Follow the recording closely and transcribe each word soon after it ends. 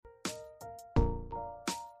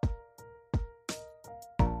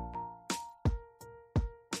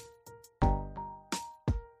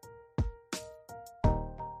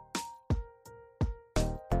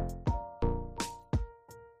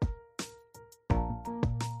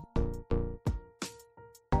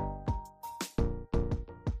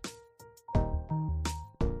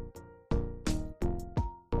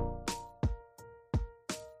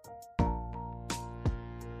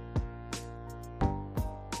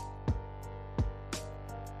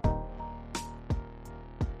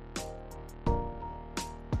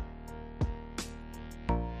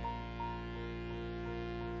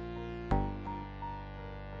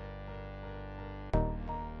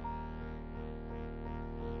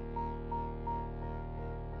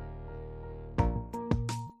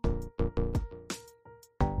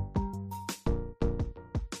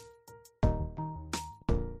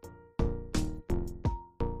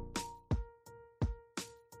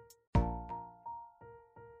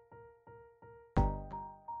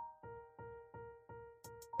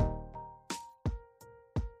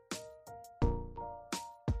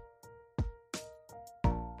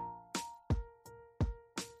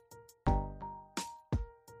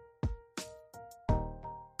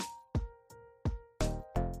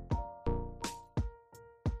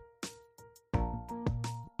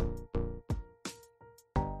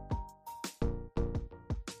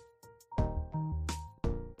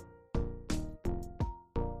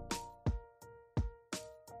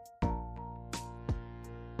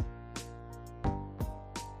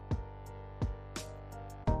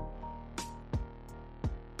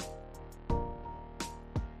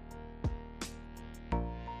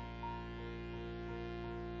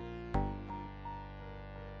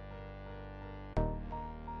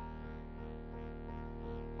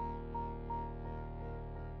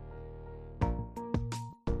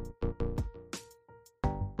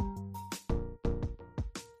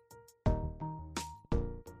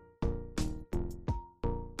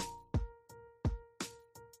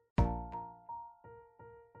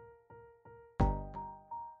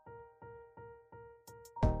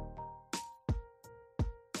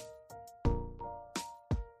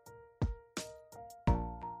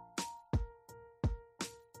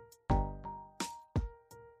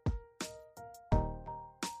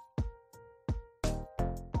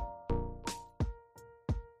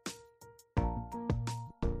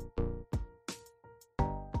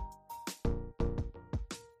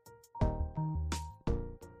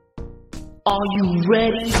Are you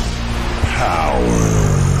ready? Power.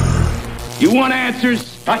 You want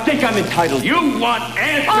answers? I think I'm entitled. You want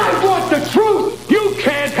answers? I want the truth! You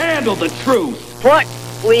can't handle the truth! What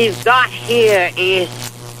we've got here is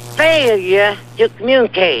failure to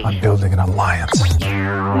communicate. I'm building an alliance.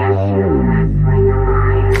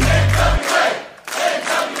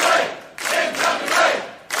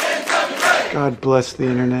 God bless the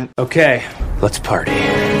internet. Okay, let's party.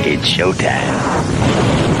 It's showtime.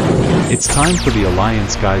 It's time for the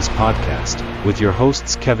Alliance Guys podcast, with your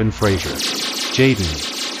hosts Kevin Frazier, Jaden,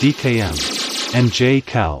 DKM, and J.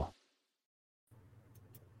 Cal.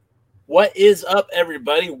 What is up,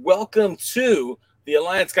 everybody? Welcome to the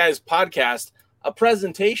Alliance Guys podcast, a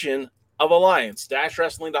presentation of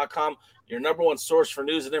Alliance-Wrestling.com, your number one source for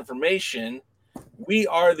news and information. We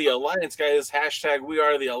are the Alliance Guys, hashtag we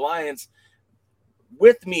are the Alliance.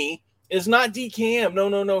 With me is not DKM.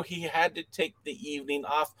 No. He had to take the evening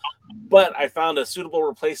off, but I found a suitable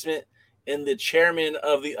replacement in the chairman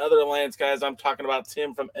of the other Alliance Guys. I'm talking about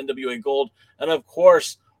Tim from NWA Gold. And of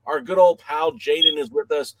course, our good old pal Jaden is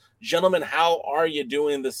with us. Gentlemen, how are you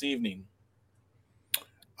doing this evening?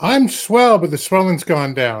 I'm swell, but the swelling's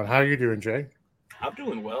gone down. How are you doing, Jay? I'm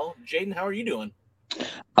doing well. Jaden, how are you doing?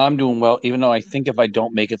 I'm doing well, even though I think if I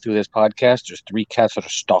don't make it through this podcast, there's 3 cats that are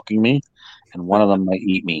stalking me, and one of them might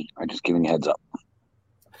eat me. I'm just giving you a heads up.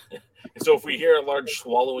 So if we hear a large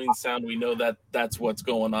swallowing sound, we know that that's what's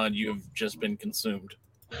going on. You've just been consumed.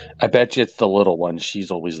 I bet you it's the little one. She's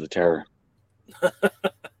always the terror.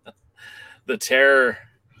 The terror.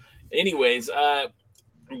 Anyways, I'm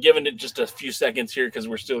giving it just a few seconds here because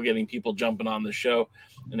we're still getting people jumping on the show.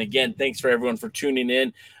 And again, thanks for everyone for tuning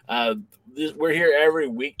in. We're here every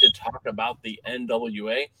week to talk about the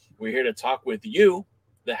NWA. We're here to talk with you,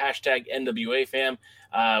 the hashtag NWA fam.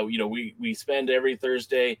 We spend every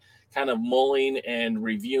Thursday kind of mulling and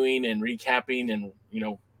reviewing and recapping and,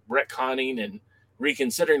 retconning and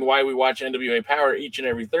reconsidering why we watch NWA Power each and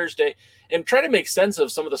every Thursday and try to make sense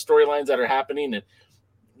of some of the storylines that are happening. And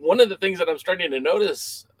one of the things that I'm starting to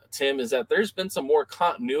notice, Tim, is that there's been some more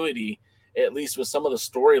continuity, at least with some of the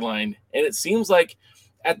storyline. And it seems like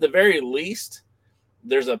at the very least,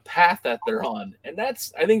 there's a path that they're on. And I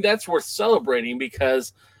think that's worth celebrating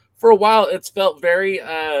because for a while it's felt very,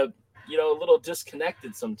 a little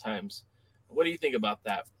disconnected sometimes. What do you think about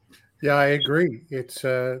that? Yeah, I agree. It's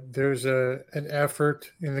there's an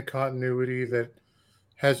effort in the continuity that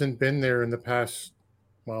hasn't been there in the past,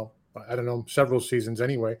 several seasons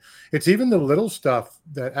anyway. It's even the little stuff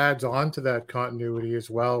that adds on to that continuity as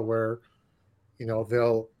well, where,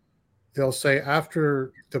 they'll say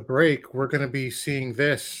after the break, we're going to be seeing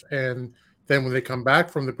this. And then when they come back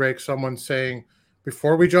from the break, someone's saying,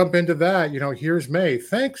 before we jump into that, here's May.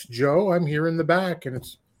 Thanks, Joe. I'm here in the back. And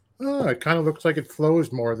it kind of looks like it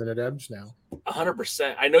flows more than it ebbs now.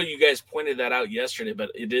 100%. I know you guys pointed that out yesterday,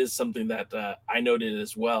 but it is something that I noted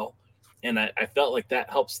as well. And I felt like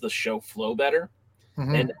that helps the show flow better.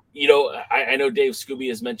 Mm-hmm. And, I know Dave Scooby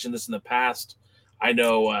has mentioned this in the past. I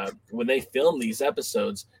know when they film these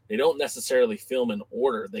episodes, they don't necessarily film in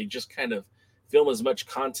order. They just kind of film as much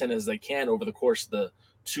content as they can over the course of the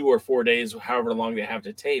 2 or 4 days, however long they have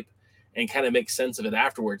to tape, and kind of make sense of it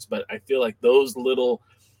afterwards. But I feel like those little,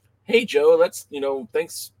 hey, Joe, let's,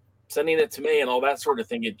 thanks sending it to me and all that sort of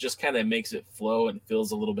thing, it just kind of makes it flow and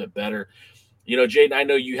feels a little bit better. Jaden, I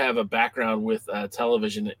know you have a background with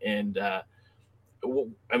television and,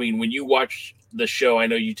 when you watch the show, I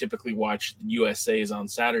know you typically watch USA's on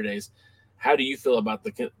Saturdays. How do you feel about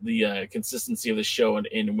the consistency of the show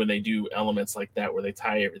and when they do elements like that where they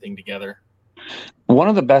tie everything together? One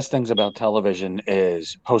of the best things about television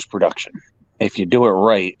is post-production. If you do it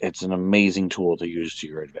right, it's an amazing tool to use to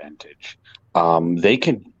your advantage. They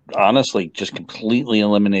can honestly just completely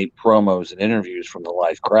eliminate promos and interviews from the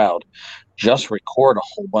live crowd. Just record a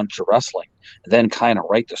whole bunch of wrestling and then kind of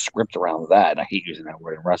write the script around that. And I hate using that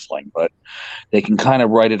word in wrestling, but they can kind of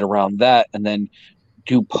write it around that and then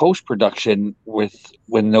do post-production with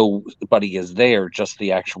when nobody is there, just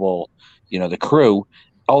the actual, the crew.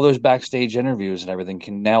 All those backstage interviews and everything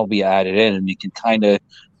can now be added in, and you can kind of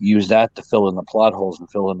use that to fill in the plot holes and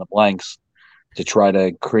fill in the blanks to try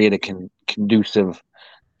to create a conducive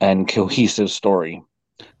and cohesive story.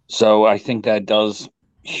 So I think that does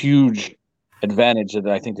huge advantage that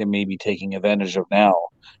I think they may be taking advantage of now,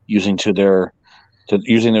 using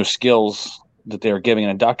using those skills that they're giving.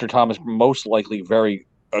 And Dr. Thomas most likely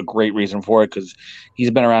a great reason for it, because he's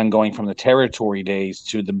been around going from the territory days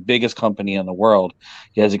to the biggest company in the world.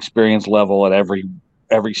 He has experience level at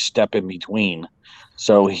every step in between.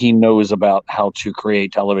 So he knows about how to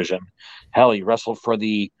create television. Hell, he wrestled for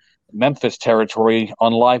the Memphis territory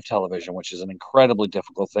on live television, which is an incredibly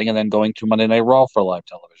difficult thing, and then going to Monday Night Raw for live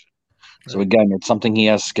television. So again, it's something he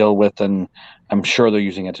has skill with, and I'm sure they're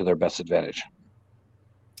using it to their best advantage.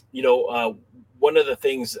 One of the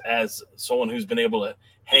things, as someone who's been able to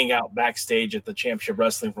hang out backstage at the Championship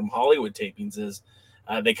Wrestling from Hollywood tapings, is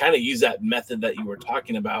they kind of use that method that you were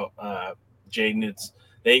talking about, Jaden. It's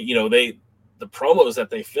the promos that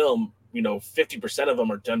they film, 50% of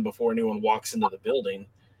them are done before anyone walks into the building.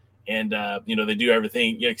 And, they do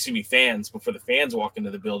everything, fans, before the fans walk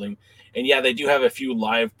into the building. And, they do have a few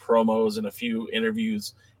live promos and a few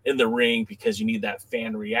interviews in the ring because you need that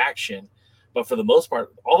fan reaction. But for the most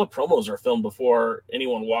part, all the promos are filmed before any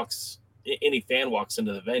fan walks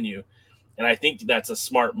into the venue. And I think that's a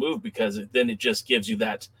smart move because then it just gives you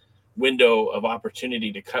that window of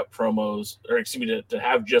opportunity to cut promos, or to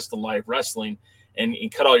have just the live wrestling and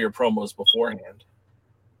cut all your promos beforehand.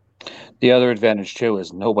 The other advantage, too,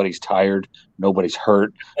 is nobody's tired, nobody's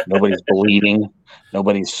hurt, nobody's bleeding,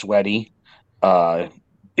 nobody's sweaty.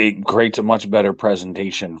 It creates a much better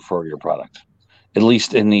presentation for your product, at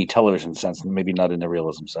least in the television sense, maybe not in the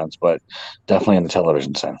realism sense, but definitely in the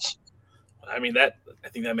television sense. I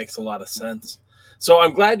think that makes a lot of sense. So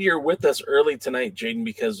I'm glad you're with us early tonight, Jaden,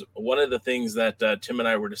 because one of the things that Tim and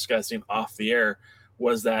I were discussing off the air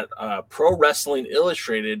was that Pro Wrestling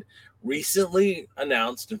Illustrated recently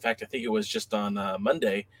announced, in fact, I think it was just on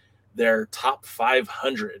Monday, their top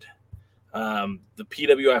 500. The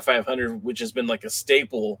PWI 500, which has been like a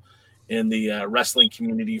staple in the wrestling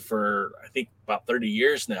community for, I think, about 30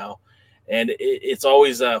 years now. And it's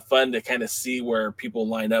always fun to kind of see where people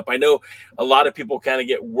line up. I know a lot of people kind of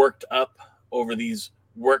get worked up over these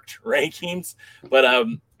worked rankings, but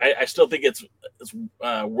I still think it's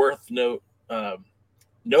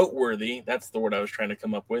noteworthy. That's the word I was trying to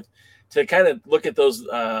come up with, to kind of look at those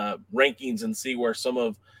rankings and see where some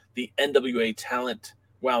of the NWA talent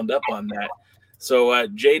wound up on that. So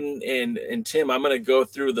Jaden and Tim, I'm going to go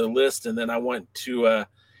through the list, and then I want to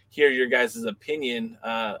hear your guys' opinion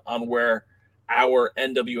on where our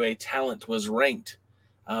NWA talent was ranked.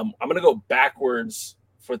 I'm going to go backwards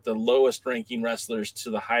for the lowest ranking wrestlers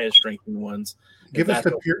to the highest ranking ones. Give us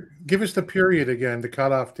the period again, the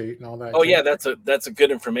cutoff date and all that. Oh yeah, that's a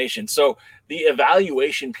good information. So the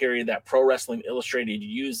evaluation period that Pro Wrestling Illustrated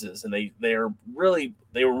uses, and they were really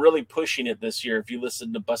pushing it this year. If you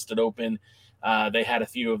listen to Busted Open, they had a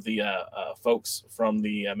few of the folks from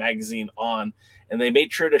the magazine on, and they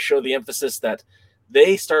made sure to show the emphasis that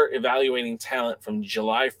they start evaluating talent from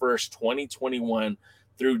July 1st, 2021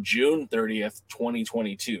 through June 30th,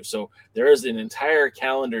 2022. So there is an entire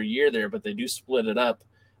calendar year there, but they do split it up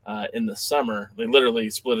in the summer. They literally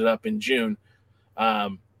split it up in June.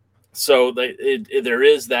 So there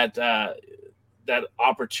is that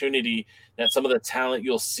opportunity that some of the talent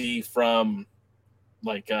you'll see from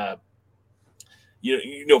like for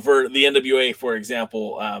the NWA, for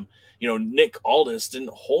example, Nick Aldis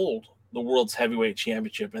didn't hold the World's Heavyweight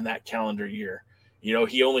Championship in that calendar year.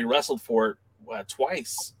 He only wrestled for it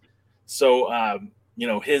twice. So,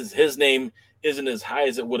 his name isn't as high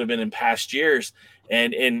as it would have been in past years.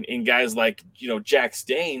 And guys like, Jack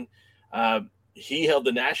Stane, he held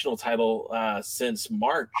the national title since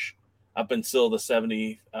March up until the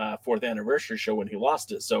 74th anniversary show when he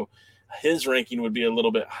lost it. So his ranking would be a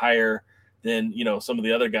little bit higher than, some of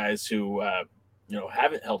the other guys who,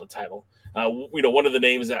 haven't held a title. One of the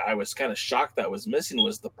names that I was kind of shocked that was missing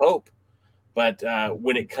was the Pope. But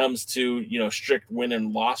when it comes to, strict win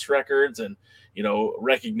and loss records and,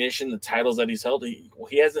 recognition, the titles that he's held,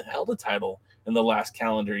 he hasn't held a title in the last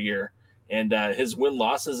calendar year. And his win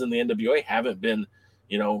losses in the NWA haven't been,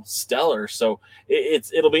 stellar. So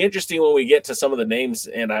it'll be interesting when we get to some of the names.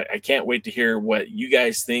 And I can't wait to hear what you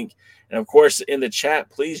guys think. And of course, in the chat,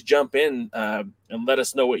 please jump in and let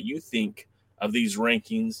us know what you think of these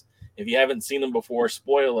rankings. If you haven't seen them before,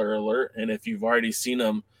 spoiler alert. And if you've already seen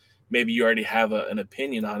them, maybe you already have an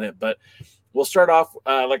opinion on it, but we'll start off,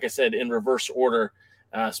 like I said, in reverse order.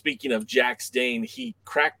 Speaking of Jack Stane, he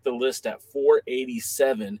cracked the list at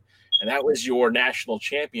 487, and that was your national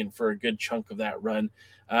champion for a good chunk of that run.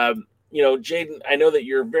 Jaden, I know that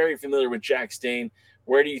you're very familiar with Jack Stane.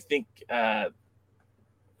 Where do you think that's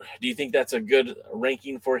a good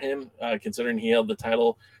ranking for him, considering he held the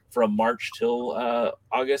title from March till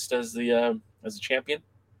August as the champion?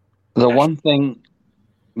 The one thing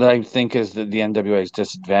that I think is that the NWA's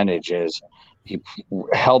disadvantage is he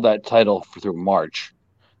held that title through March,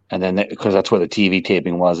 and then because that's where the TV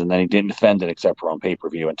taping was, and then he didn't defend it except for on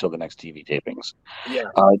pay-per-view until the next TV tapings. Yeah.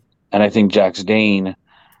 And I think Jack Stane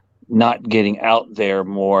not getting out there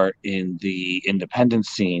more in the independent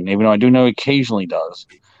scene, even though I do know he occasionally does,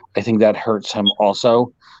 I think that hurts him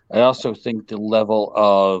also. I also think the level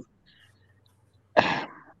of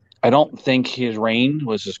I don't think his reign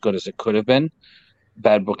was as good as it could have been.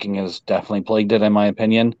 Bad booking has definitely plagued it, in my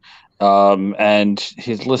opinion. And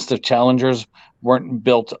his list of challengers weren't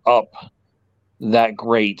built up that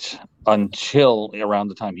great until around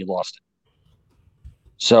the time he lost it.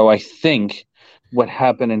 So I think what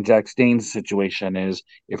happened in Jack Stain's situation is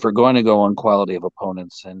if we're going to go on quality of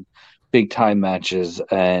opponents and big time matches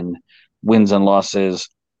and wins and losses,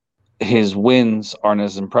 his wins aren't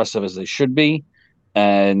as impressive as they should be,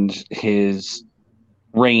 and his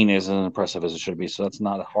reign isn't as impressive as it should be. So that's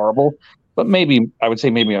not horrible, but maybe I would say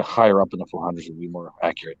maybe a higher up in the 400s would be more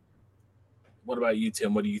accurate. What about you,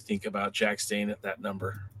 Tim? What do you think about Jack Stain at that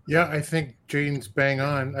number? Yeah, I think Jaden's bang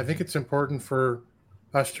on. I think it's important for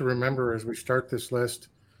us to remember as we start this list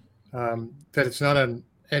that it's not an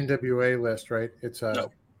NWA list, right? It's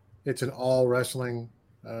an all wrestling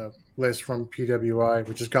list from PWI,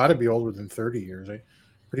 which has got to be older than 30 years. I'm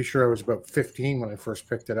pretty sure I was about 15 when I first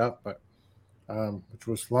picked it up, but which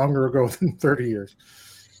was longer ago than 30 years.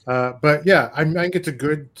 But yeah, I think it's a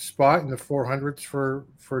good spot in the 400s for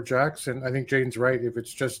Jax, and I think Jaden's right. If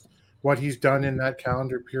it's just what he's done in that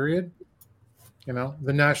calendar period,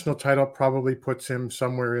 the national title probably puts him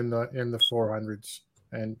somewhere in the 400s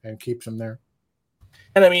and keeps him there.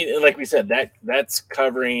 And I mean, like we said, that's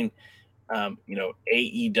covering,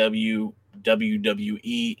 AEW,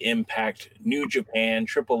 WWE, Impact, New Japan,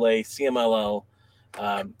 AAA, CMLL,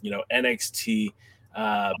 NXT,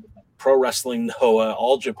 Pro Wrestling Noah,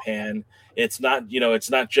 All Japan. It's not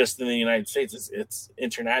just in the United States. It's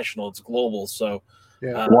international. It's global. So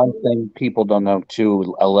yeah. One thing people don't know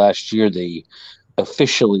too, last year they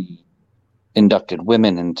officially inducted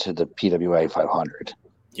women into the PWA 500.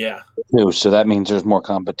 Yeah. Too, so that means there's more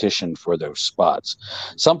competition for those spots.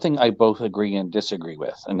 Something I both agree and disagree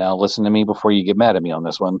with. And now listen to me before you get mad at me on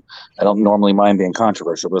this one. I don't normally mind being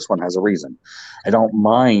controversial, but this one has a reason. I don't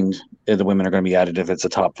mind if the women are going to be added if it's a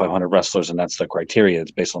top 500 wrestlers and that's the criteria. It's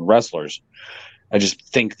based on wrestlers. I just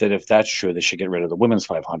think that if that's true, they should get rid of the women's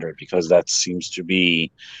 500 because that seems to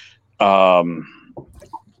be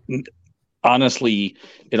honestly,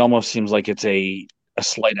 it almost seems like it's a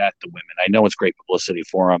slight at the women. I know it's great publicity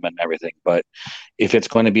for them and everything, but if it's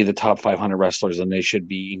going to be the top 500 wrestlers, then they should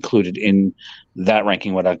be included in that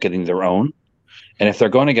ranking without getting their own. And if they're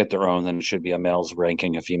going to get their own, then it should be a male's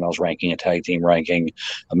ranking, a female's ranking, a tag team ranking,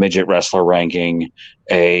 a midget wrestler ranking,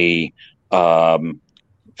 a dog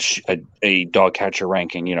catcher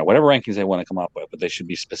ranking, whatever rankings they want to come up with, but they should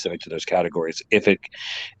be specific to those categories. If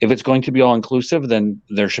it's going to be all inclusive, then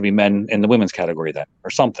there should be men in the women's category then, or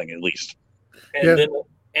something at least. And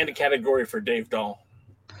a category for Dave Dahl.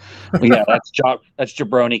 Yeah, that's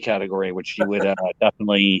jabroni category, which he would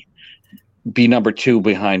definitely be number 2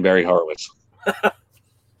 behind Barry Horowitz. And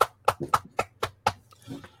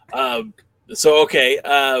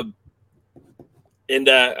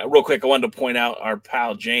real quick, I wanted to point out our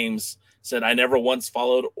pal James said, I never once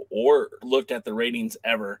followed or looked at the ratings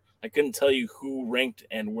ever. I couldn't tell you who ranked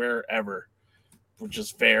and wherever, which is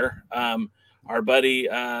fair. Our buddy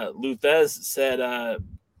Luthez said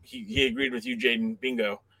he agreed with you, Jaden.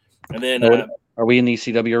 Bingo. And then are we in the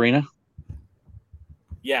ECW arena?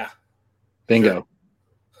 Yeah. Bingo.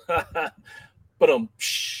 But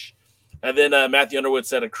and then Matthew Underwood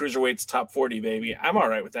said a cruiserweight's top 40, baby. I'm all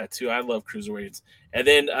right with that too. I love cruiserweights. And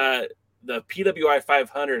then the PWI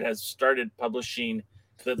 500 has started publishing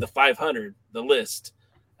the 500, the list.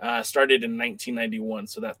 Started in 1991,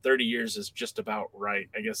 so that 30 years is just about right.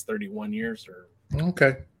 I guess 31 years or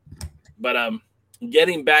okay. But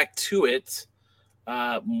getting back to it,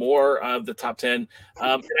 more of the top 10. And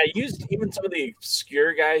I used even some of the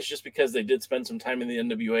obscure guys just because they did spend some time in the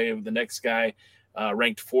NWA. The next guy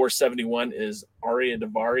ranked 471 is Arya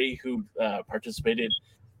Daivari, who participated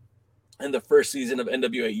in the first season of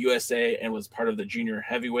NWA USA and was part of the junior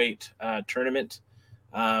heavyweight tournament.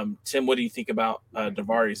 Tim, what do you think about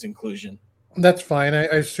Daivari's inclusion? That's fine. I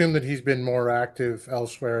assume that he's been more active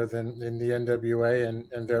elsewhere than in the NWA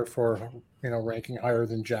and therefore, ranking higher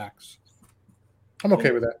than Jax. I'm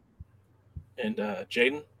okay with that. And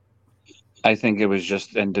Jaden? I think it was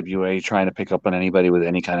just NWA trying to pick up on anybody with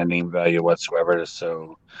any kind of name value whatsoever.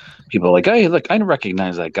 So people are like, hey, look, I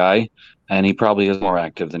recognize that guy. And he probably is more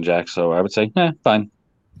active than Jax. So I would say, fine.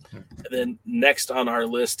 And then next on our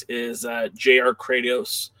list is J.R.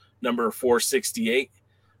 Kratos, number 468.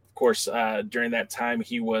 Of course, during that time,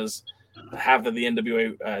 he was half of the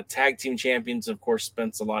NWA tag team champions. Of course,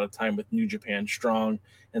 spent a lot of time with New Japan Strong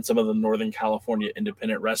and some of the Northern California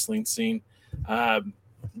independent wrestling scene. You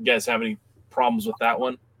guys have any problems with that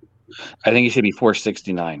one? I think he should be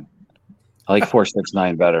 469. I like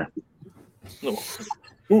 469 better.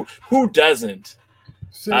 No. Who doesn't?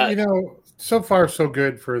 So so far so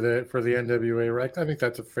good for the NWA, right? I think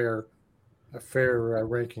that's a fair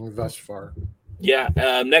ranking thus far. Yeah.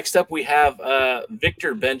 Next up, we have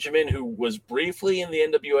Victor Benjamin, who was briefly in the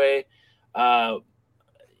NWA.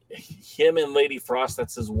 Him and Lady Frost,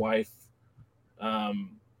 that's his wife,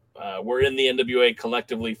 were in the NWA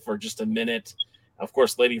collectively for just a minute. Of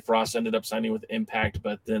course, Lady Frost ended up signing with Impact,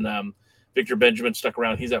 but then Victor Benjamin stuck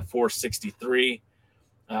around. He's at 463.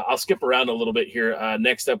 I'll skip around a little bit here.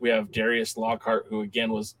 Next up, we have Darius Lockhart, who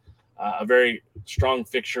again was a very strong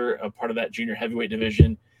fixture, a part of that junior heavyweight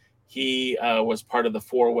division. He was part of the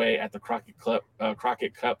four-way at the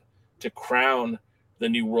Crockett Cup to crown the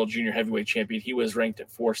new world junior heavyweight champion. He was ranked at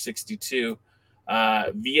 462.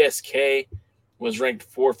 VSK was ranked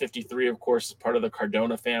 453, of course, part of the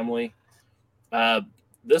Cardona family.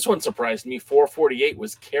 This one surprised me. 448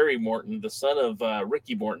 was Kerry Morton, the son of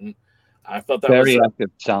Ricky Morton. I thought that very was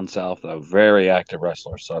active down south, though. Very active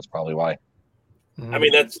wrestler, so that's probably why. I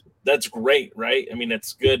mean, that's great, right? I mean,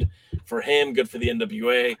 it's good for him, good for the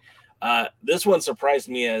NWA. This one surprised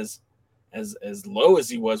me as low as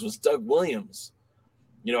he was Doug Williams.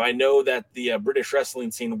 I know that the British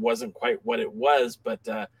wrestling scene wasn't quite what it was, but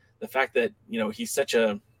the fact that he's such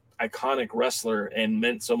a iconic wrestler and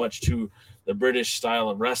meant so much to the British style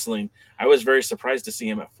of wrestling, I was very surprised to see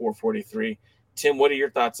him at 443. Tim, what are your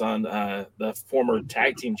thoughts on the former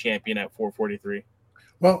tag team champion at 443?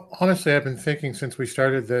 Well, honestly, I've been thinking since we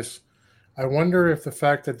started this, I wonder if the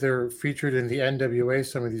fact that they're featured in the NWA,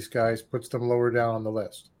 some of these guys, puts them lower down on the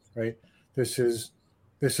list, right? This is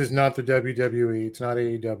not the WWE, it's not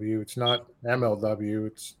AEW, it's not MLW,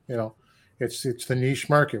 it's it's the niche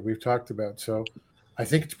market we've talked about. So I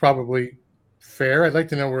think it's probably fair. I'd like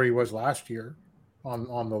to know where he was last year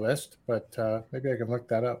on the list, but maybe I can look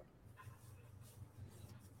that up.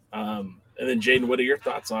 And then, Jaden, what are your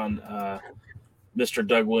thoughts on Mr.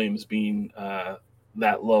 Doug Williams being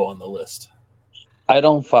that low on the list? I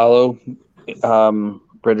don't follow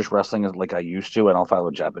British wrestling like I used to. I don't follow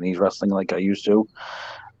Japanese wrestling like I used to.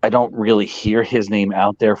 I don't really hear his name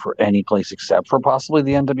out there for any place except for possibly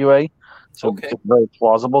the NWA. So Okay. It's very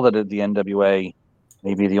plausible that the NWA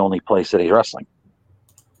may be the only place that he's wrestling.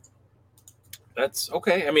 That's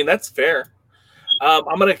okay. I mean, that's fair.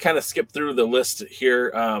 I'm going to kind of skip through the list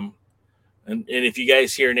here. And if you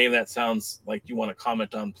guys hear a name that sounds like you want to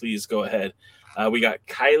comment on, please go ahead. We got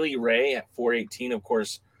Kylie Ray at 418. Of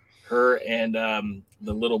course, her and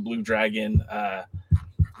the Little Blue Dragon,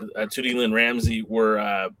 Tootie Lynn Ramsey,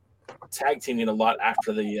 were tag teaming a lot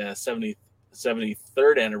after the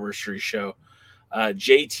 73rd anniversary show.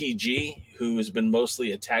 JTG, who has been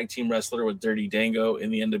mostly a tag team wrestler with Dirty Dango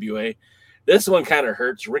in the NWA. This one kind of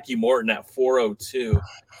hurts. Ricky Morton at 402.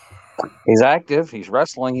 He's active. He's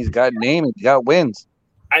wrestling. He's got name. He's got wins.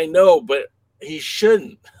 I know, but he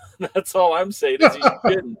shouldn't. That's all I'm saying is he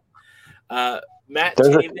shouldn't. Matt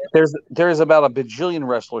Taven. There's about a bajillion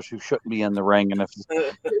wrestlers who shouldn't be in the ring, and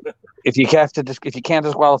if you can't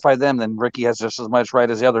disqualify them, then Ricky has just as much right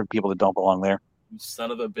as the other people that don't belong there. You son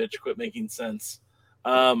of a bitch, quit making sense.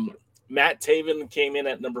 Matt Taven came in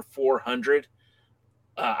at number 400.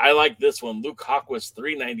 I like this one. Luke Hawk was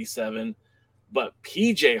 397, but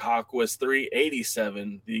PJ Hawk was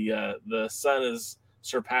 387. The son has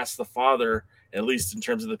surpassed the father, at least in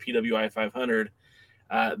terms of the PWI 500.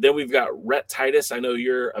 Then we've got Rhett Titus. I know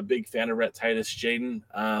you're a big fan of Rhett Titus, Jaden.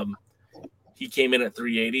 He came in at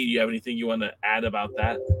 380. Do you have anything you want to add about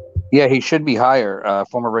that? Yeah, he should be higher.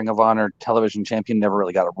 Former Ring of Honor television champion, never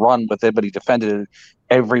really got a run with it, but he defended it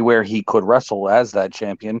everywhere he could wrestle as that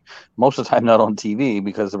champion. Most of the time not on TV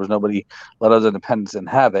because there was nobody, let other independents didn't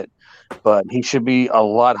have it. But he should be a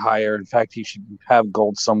lot higher. In fact, he should have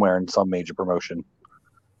gold somewhere in some major promotion.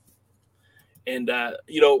 And,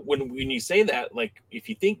 when you say that, like, if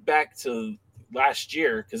you think back to last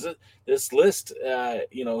year, because this list,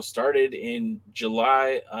 started in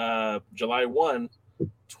July 1,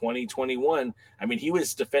 2021. I mean, he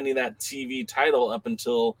was defending that TV title up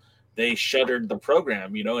until they shuttered the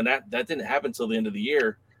program, and that didn't happen until the end of the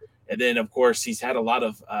year. And then, of course, he's had a lot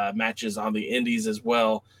of matches on the indies as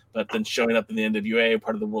well, but then showing up in the NWA,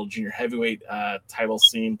 part of the World Junior Heavyweight title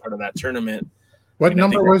scene, part of that tournament. What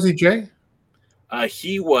number was he, Jay?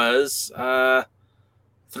 He was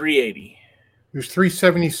 380. He was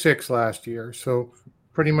 376 last year, so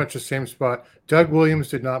pretty much the same spot. Doug Williams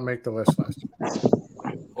did not make the list last year.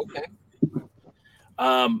 Okay.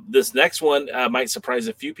 This next one might surprise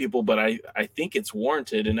a few people, but I think it's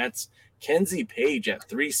warranted, and that's Kenzie Page at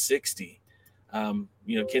 360.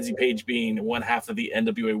 Kenzie Page being one half of the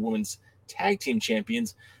NWA Women's Tag Team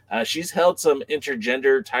Champions. She's held some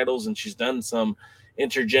intergender titles, and she's done some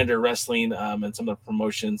intergender wrestling and some of the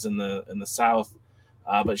promotions in the South.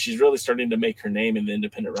 But she's really starting to make her name in the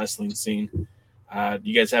independent wrestling scene. Do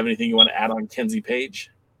you guys have anything you want to add on Kenzie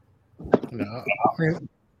Page? No, I mean,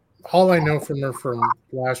 all I know from her from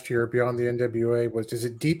last year beyond the NWA is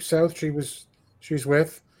it Deep South she's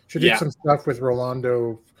with? She did some stuff with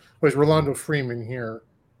Rolando. Was Rolando Freeman here,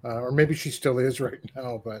 or maybe she still is right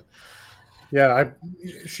now? But yeah,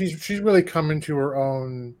 she's really come into her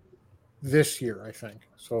own this year, I think.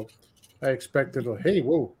 So I expected, hey,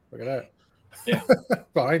 whoa, look at that. Yeah,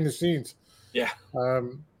 behind the scenes. Yeah.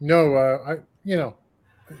 I'm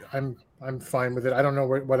fine with it. I don't know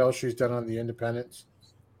what else she's done on the independents.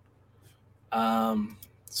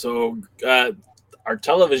 So our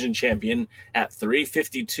television champion at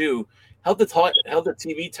 352 held the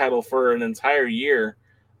TV title for an entire year.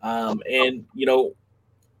 And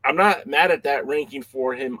I'm not mad at that ranking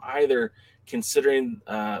for him either, considering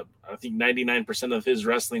I think 99% of his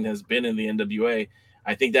wrestling has been in the NWA.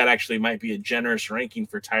 I think that actually might be a generous ranking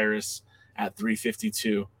for Tyrus at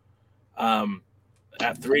 352.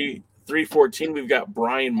 At 314, we've got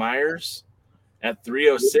Brian Myers. At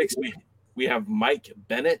 306, we have Mike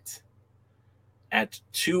Bennett. At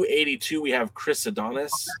 282, we have Chris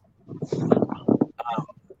Adonis.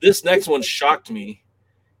 This next one shocked me,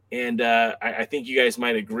 and I think you guys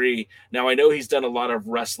might agree. Now, I know he's done a lot of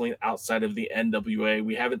wrestling outside of the NWA.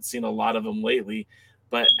 We haven't seen a lot of him lately,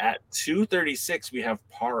 but at 236, we have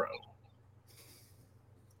Paro.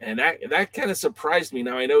 And that kind of surprised me.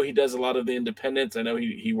 Now, I know he does a lot of the independents. I know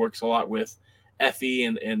he works a lot with Effie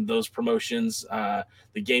and those promotions,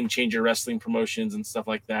 the Game Changer Wrestling promotions and stuff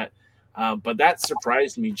like that. But that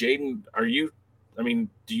surprised me. Jaden,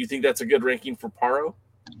 do you think that's a good ranking for Paro?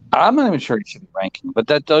 I'm not even sure he should be ranking, but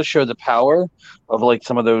that does show the power of like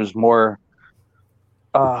some of those more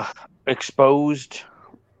exposed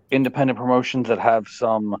independent promotions that have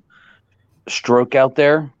some stroke out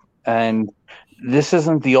there. And this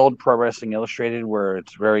isn't the old Pro Wrestling Illustrated where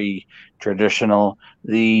it's very traditional.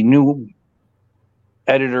 The new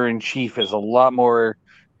editor-in-chief is a lot more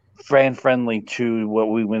fan-friendly to what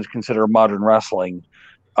we would consider modern wrestling,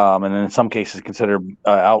 and in some cases consider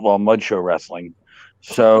outlaw mud show wrestling.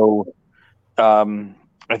 So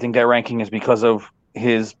I think that ranking is because of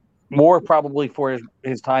his more probably for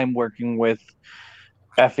his time working with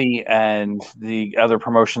Effie and the other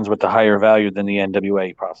promotions with the higher value than the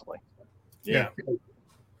NWA possibly. Yeah.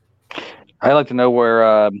 I'd like to know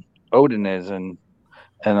where Odin is and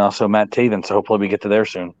also Matt Taven, so hopefully we get to there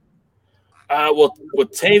soon. Well, with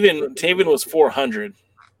Taven was 400.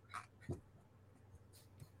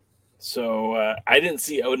 So I didn't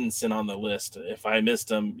see Odinson on the list. If I missed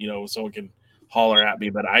him, someone can holler at me,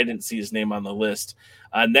 but I didn't see his name on the list.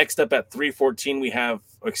 Next up at 314, at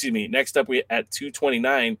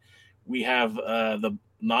 229, we have the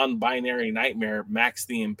non-binary nightmare, Max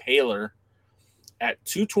the Impaler. At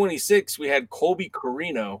 226, we had Colby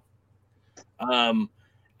Carino.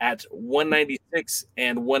 At 196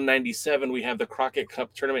 and 197, we have the Crockett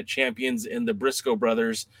Cup tournament champions in the Briscoe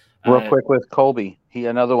brothers. Real quick with Colby,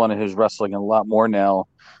 another one who's wrestling a lot more now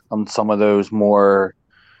on some of those more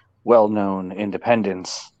well-known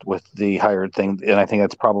independents with the hired thing, and I think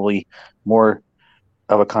that's probably more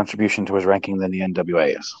of a contribution to his ranking than the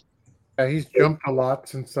NWA is. Yeah, he's jumped a lot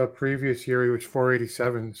since the previous year. He was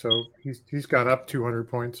 487, so he's gone up 200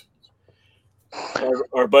 points.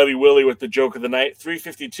 Our buddy Willie with the joke of the night,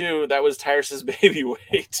 352. That was Tyrus's baby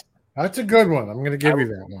weight. That's a good one. I'm going to give you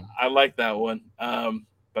that one. I like that one,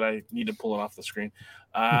 but I need to pull it off the screen.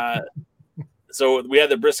 So we had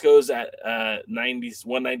the Briscoes at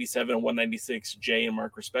 197 and 196, Jay and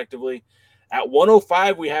Mark respectively. At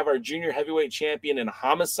 105, we have our junior heavyweight champion in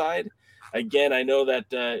Homicide. Again, I know that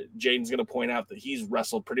Jaden's going to point out that he's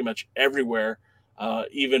wrestled pretty much everywhere,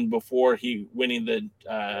 even before he winning the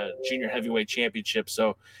junior heavyweight championship.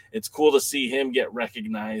 So it's cool to see him get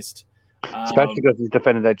recognized. Especially because he's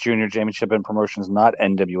defended that junior championship in promotions, not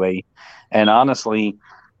NWA. And honestly,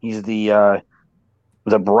 he's the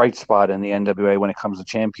bright spot in the NWA when it comes to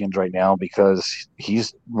champions right now because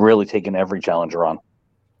he's really taken every challenger on.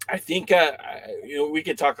 I think we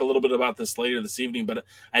could talk a little bit about this later this evening, but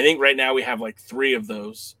I think right now we have like three of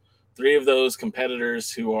those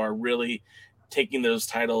competitors who are really taking those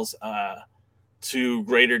titles to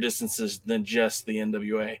greater distances than just the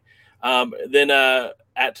NWA. Then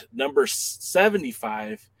at number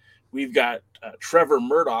 75, we've got Trevor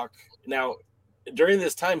Murdoch. Now, during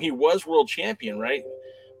this time, he was world champion, right?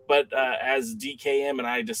 But as DKM and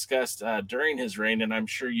I discussed during his reign, and I'm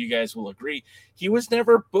sure you guys will agree, he was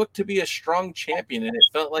never booked to be a strong champion, and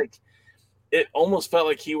it almost felt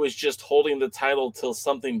like he was just holding the title till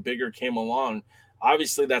something bigger came along.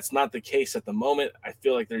 Obviously, that's not the case at the moment. I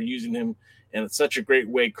feel like they're using him in such a great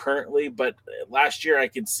way currently, but last year I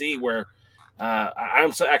could see where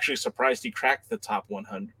I'm actually surprised he cracked the top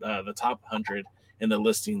 100, the top 100 in the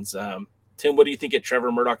listings. Tim, what do you think at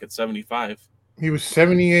Trevor Murdoch at 75? He was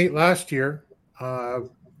 78 last year.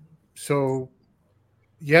 So,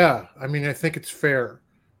 yeah, I mean, I think it's fair.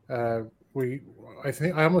 I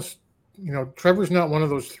think I almost, Trevor's not one of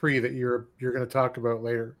those three that you're going to talk about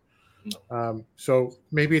later. No. So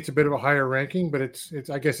maybe it's a bit of a higher ranking, but it's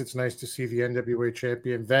I guess it's nice to see the NWA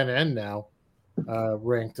champion then and now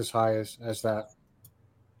ranked as high as that.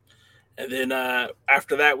 And then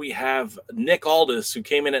after that, we have Nick Aldis, who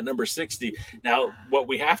came in at number 60. Now, what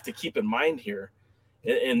we have to keep in mind here,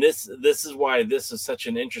 and this is why this is such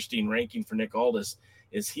an interesting ranking for Nick Aldis,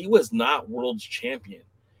 is he was not world's champion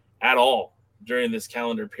at all during this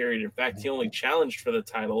calendar period. In fact, he only challenged for the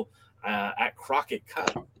title at Crockett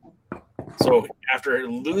Cup. So after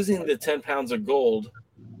losing the 10 pounds of gold,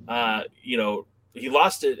 he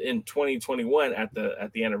lost it in 2021 at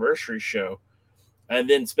the anniversary show, and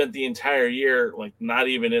then spent the entire year like not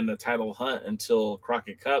even in the title hunt until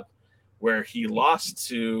Crockett Cup, where he lost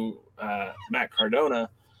to Matt Cardona.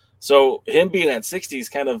 So him being at 60 is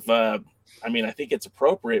kind of, I think it's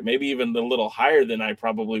appropriate, maybe even a little higher than I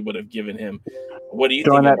probably would have given him. What do you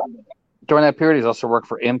think? During that period, he's also worked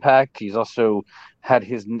for Impact. He's also had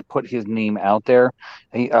put his name out there.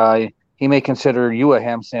 He may consider you a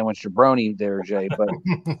ham sandwich jabroni there, Jay, but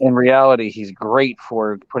in reality, he's great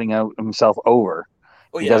for putting out himself over.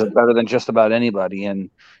 He does it better than just about anybody, and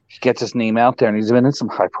he gets his name out there, and he's been in some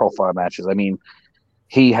high-profile matches. I mean,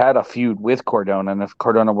 he had a feud with Cardona, and if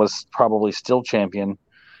Cardona was probably still champion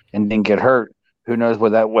and didn't get hurt, who knows where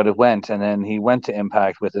that would have went. And then he went to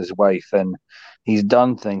Impact with his wife, and he's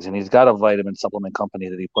done things, and he's got a vitamin supplement company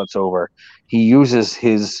that he puts over. He uses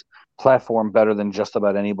his platform better than just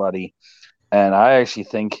about anybody, and I actually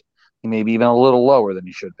think he may be even a little lower than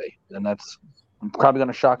he should be. And that's probably going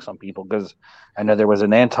to shock some people, because I know there was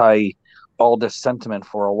an anti-Aldis sentiment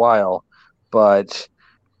for a while, but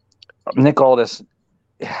Nick Aldis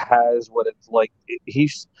has what it's like.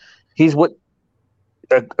 He's what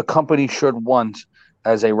a company should want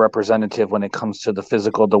as a representative when it comes to the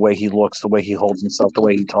physical, the way he looks, the way he holds himself, the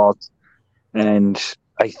way he talks. And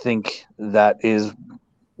I think that is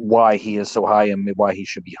why he is so high and why he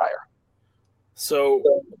should be higher. So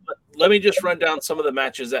let me just run down some of the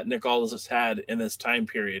matches that Nick Aldis has had in this time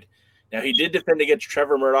period. Now, he did defend against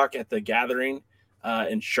Trevor Murdoch at the Gathering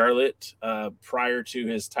in Charlotte prior to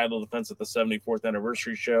his title defense at the 74th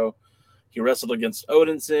anniversary show. He wrestled against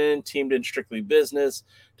Odinson, teamed in Strictly Business,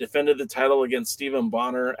 defended the title against Stephen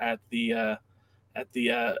Bonner at the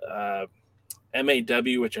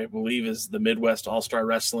MAW, which I believe is the Midwest All-Star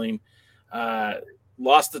Wrestling.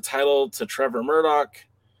 Lost the title to Trevor Murdoch.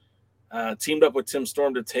 Teamed up with Tim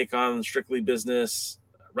Storm to take on Strictly Business.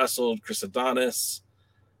 Wrestled Chris Adonis.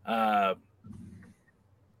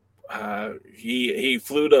 He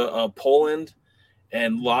flew to Poland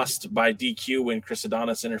and lost by DQ when Chris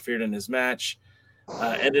Adonis interfered in his match.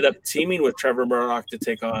 Ended up teaming with Trevor Murdoch to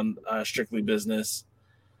take on Strictly Business.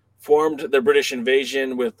 Formed the British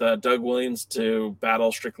Invasion with Doug Williams to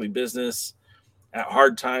battle Strictly Business. At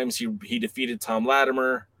Hard Times, he defeated Tom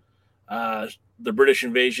Latimer. The British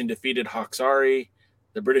Invasion defeated Hoxari.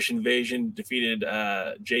 The British Invasion defeated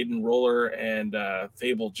Jaden Roller and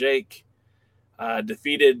Fable Jake.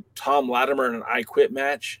 Defeated Tom Latimer in an I Quit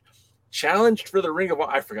match. Challenged for the Ring of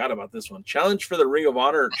Honor. I forgot about this one. Challenged for the Ring of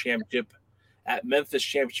Honor Championship at Memphis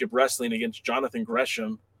Championship Wrestling against Jonathan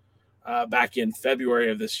Gresham back in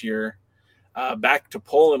February of this year. Back to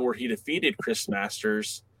Poland, where he defeated Chris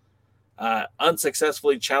Masters.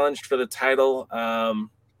 Unsuccessfully challenged for the title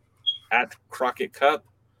at Crockett Cup.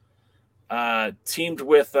 Teamed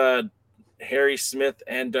with Harry Smith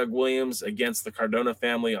and Doug Williams against the Cardona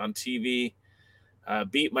family on TV.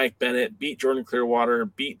 Beat Mike Bennett, beat Jordan Clearwater,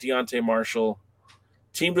 beat Deontay Marshall,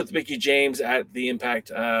 teamed with Mickey James at the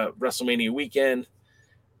Impact WrestleMania weekend,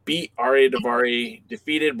 beat Aria Daivari,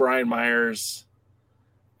 defeated Brian Myers,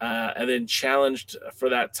 and then challenged for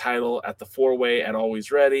that title at the 4-Way at Always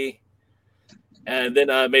Ready, and then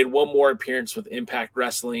made one more appearance with Impact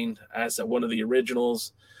Wrestling as one of the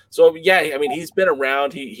originals. So, yeah, I mean, he's been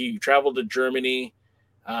around. He traveled to Germany.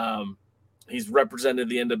 He's represented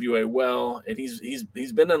the NWA well, and he's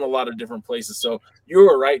been in a lot of different places. So you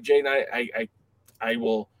were right, Jane. I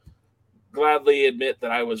will gladly admit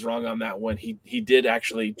that I was wrong on that one. He did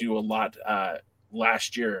actually do a lot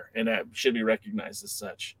last year, and that should be recognized as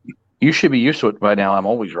such. You should be used to it by now. I'm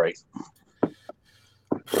always right.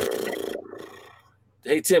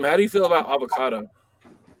 Hey, Tim, how do you feel about avocado?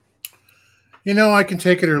 I can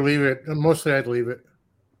take it or leave it. Mostly I'd leave it.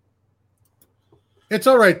 It's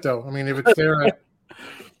all right, though. I mean, if it's there.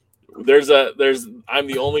 I'm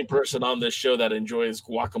the only person on this show that enjoys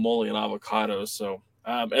guacamole and avocados. So,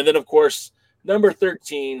 and then, of course, number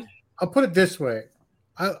 13. I'll put it this way.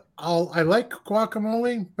 I like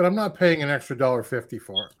guacamole, but I'm not paying an extra $1.50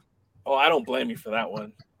 for it. Oh, I don't blame you for that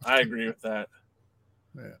one. I agree with that.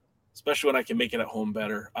 Yeah. Especially when I can make it at home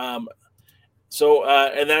better. So,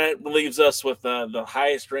 and that leaves us with the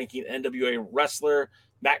highest ranking NWA wrestler,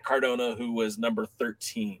 Matt Cardona, who was number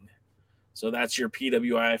 13. So that's your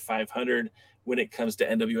PWI 500 when it comes to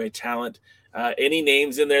NWA talent. Any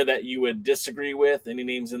names in there that you would disagree with? Any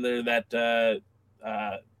names in there that,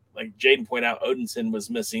 like Jaden pointed out, Odinson was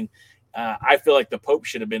missing? I feel like the Pope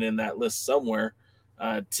should have been in that list somewhere.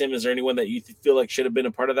 Tim, is there anyone that you feel like should have been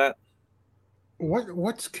a part of that?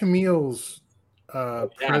 What's Camille's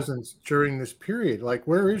presence during this period? Like,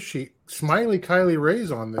 where is she? Smiley Kylie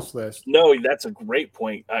Ray's on this list. No, that's a great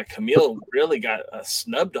point. Camille really got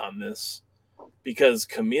snubbed on this because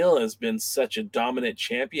Camille has been such a dominant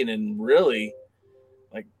champion and really,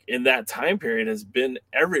 like, in that time period has been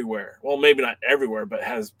everywhere. Well, maybe not everywhere, but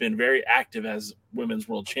has been very active as women's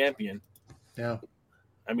world champion. Yeah.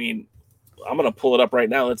 I mean, I'm going to pull it up right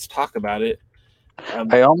now. Let's talk about it.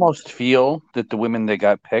 I almost feel that the women that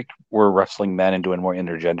got picked were wrestling men and doing more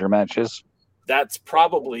intergender matches. That's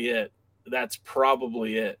probably it.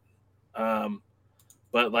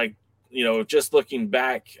 But like, just looking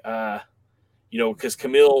back, because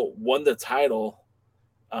Camille won the title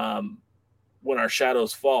when Our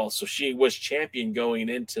Shadows Fall. So she was champion going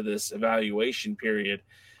into this evaluation period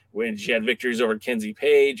when she had victories over Kenzie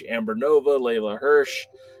Page, Amber Nova, Layla Hirsch,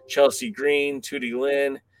 Chelsea Green, Tootie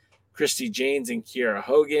Lynn, Christy Janes and Kiera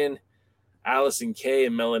Hogan, Allison Kay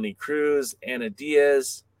and Melanie Cruz, Anna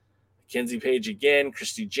Diaz, Kenzie Page again,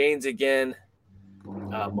 Christy Janes again,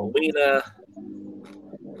 Melina,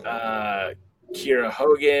 Kiera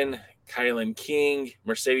Hogan, Kylan King,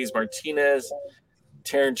 Mercedes Martinez,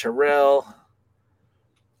 Taryn Terrell,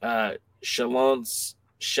 Chalance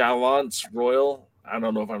Royal. I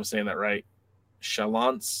don't know if I'm saying that right.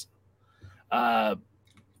 Chalance.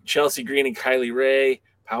 Chelsea Green and Kylie Ray,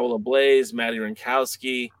 Paola Blaze, Maddie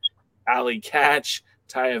Rinkowski, Ali Catch,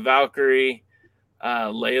 Taya Valkyrie,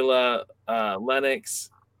 Layla Lennox,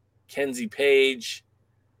 Kenzie Page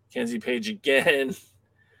again.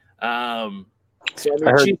 I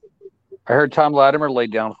heard Tom Latimer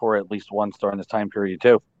laid down for at least once during this time period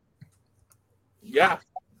too. Yeah,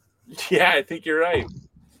 I think you're right.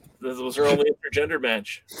 This was her only intergender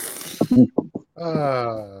match.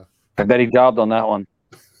 I bet he jobbed on that one.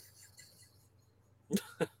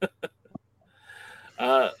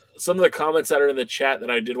 Some of the comments that are in the chat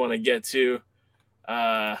that I did want to get to.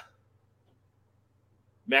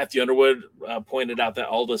 Matthew Underwood pointed out that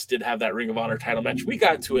Aldous did have that Ring of Honor title match. We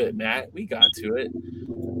got to it, Matt. We got to it.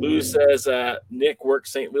 Lou says Nick worked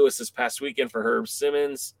St. Louis this past weekend for Herb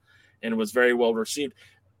Simmons and was very well received.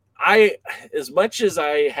 As much as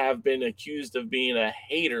I have been accused of being a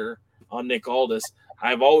hater on Nick Aldis,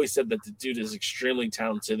 I've always said that the dude is extremely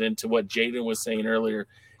talented. And to what Jaden was saying earlier,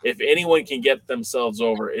 if anyone can get themselves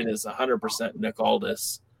over, it is 100% Nick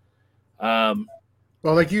Aldis. Well,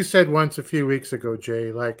 like you said once a few weeks ago,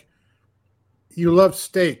 Jay, like you love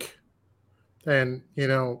steak. And,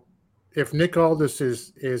 if Nick Aldis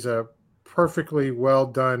is a perfectly well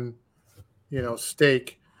done,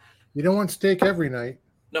 steak, you don't want steak every night.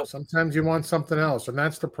 No. Sometimes you want something else, and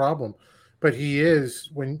that's the problem. But he is,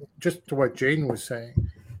 just to what Jaden was saying,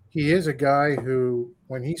 he is a guy who,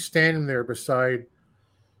 when he's standing there beside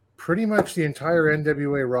pretty much the entire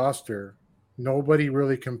NWA roster, nobody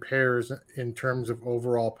really compares in terms of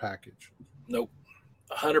overall package. Nope.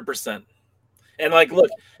 100%. And look,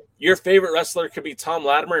 your favorite wrestler could be Tom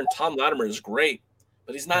Latimer, and Tom Latimer is great,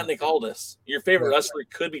 but he's not Nick Aldis. Your favorite wrestler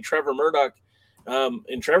could be Trevor Murdoch.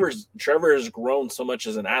 And Trevor has grown so much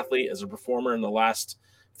as an athlete, as a performer in the last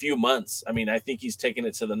few months. I mean, I think he's taken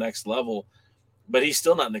it to the next level, but he's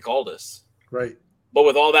still not Nick Aldis. Right. But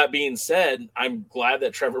with all that being said, I'm glad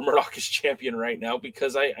that Trevor Murdoch is champion right now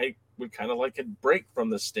because I would kind of like a break from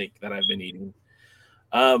the steak that I've been eating.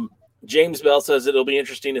 James Bell says it'll be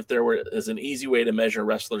interesting if there is an easy way to measure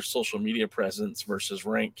wrestlers' social media presence versus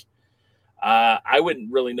rank. I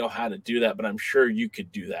wouldn't really know how to do that, but I'm sure you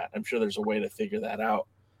could do that. I'm sure there's a way to figure that out.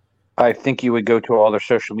 I think you would go to all their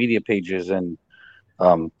social media pages and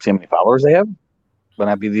See how many followers they have?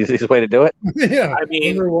 Wouldn't that be the easiest way to do it? Yeah, I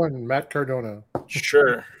mean, number one, Matt Cardona.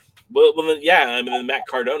 Sure. Well, then, yeah. I mean, Matt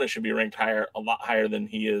Cardona should be ranked higher, a lot higher than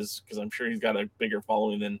he is, because I'm sure he's got a bigger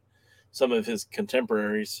following than some of his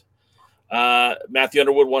contemporaries. Matthew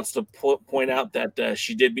Underwood wants to point out that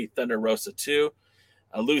she did beat Thunder Rosa too.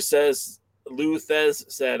 Lou Thez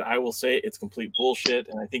said, "I will say it's complete bullshit,"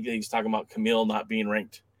 and I think that he's talking about Camille not being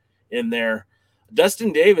ranked in there.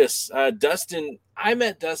 Dustin Davis, I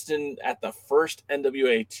met Dustin at the first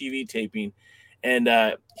NWA TV taping, and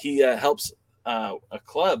he helps a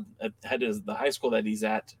club at the high school that he's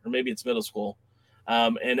at, or maybe it's middle school.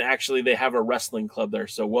 And actually, they have a wrestling club there.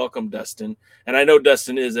 So welcome, Dustin. And I know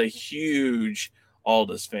Dustin is a huge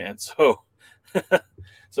Aldous fan. So,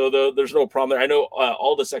 there's no problem there. I know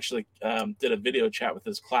Aldous actually did a video chat with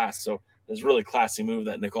his class. So it's a really classy move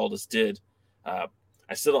that Nick Aldous did. I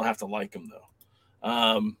still don't have to like him, though.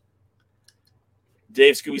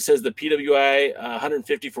 Dave Scooby says the PWI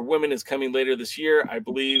 150 for women is coming later this year. I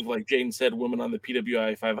believe, like Jaden said, women on the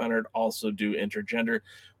PWI 500 also do intergender,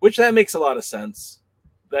 which that makes a lot of sense.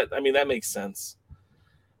 That makes sense.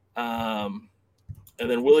 And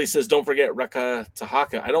then Willie says, don't forget Rekka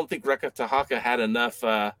Tahaka. I don't think Rekka Tahaka had enough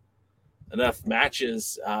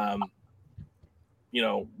matches,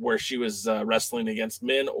 where she was wrestling against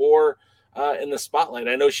men or in the spotlight.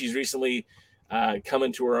 I know she's recently come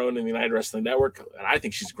into her own in the United Wrestling Network, and I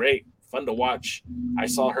think she's great, fun to watch. I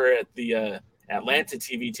saw her at the Atlanta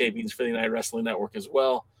TV tapings for the United Wrestling Network as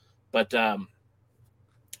well, but I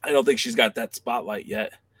don't think she's got that spotlight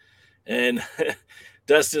yet. And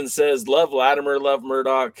Dustin says, love Latimer, love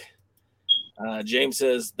Murdoch. James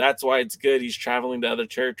says, that's why it's good. He's traveling to other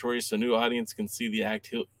territories so new audience can see the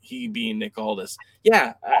act. He being Nick Aldis.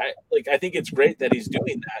 Yeah, I think it's great that he's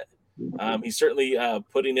doing that. He's certainly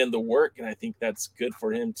putting in the work, and I think that's good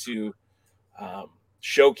for him to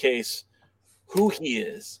showcase who he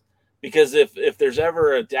is. Because if there's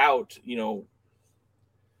ever a doubt,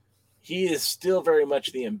 he is still very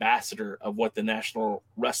much the ambassador of what the National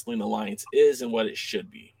Wrestling Alliance is and what it should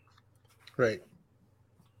be. Right.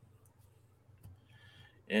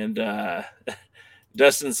 And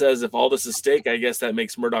Dustin says, if Aldous is steak, I guess that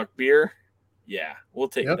makes Murdoch beer. Yeah, we'll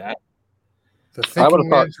take that. The thinking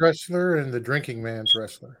man's wrestler and the drinking man's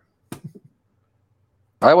wrestler.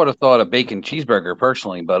 I would have thought a bacon cheeseburger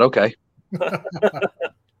personally, but okay. I'm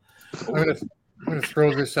going to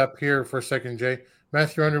throw this up here for a second, Jay.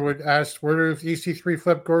 Matthew Underwood asked, where does EC3,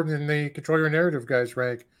 Flip Gordon, and the Control Your Narrative guys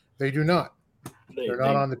rank? They do not. They're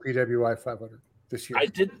not on the PWI 500 this year. I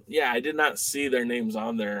did not see their names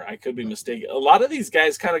on there. I could be mistaken. A lot of these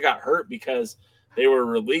guys kind of got hurt because they were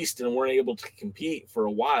released and weren't able to compete for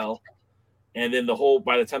a while. And then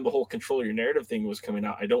by the time the whole Control Your Narrative thing was coming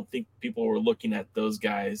out, I don't think people were looking at those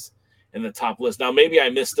guys in the top list. Now, maybe I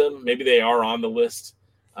missed them. Maybe they are on the list.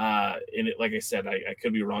 Like I said, I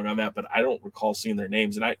could be wrong on that, but I don't recall seeing their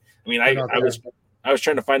names. And I was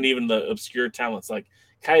trying to find even the obscure talents. Like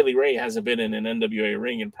Kylie Ray hasn't been in an NWA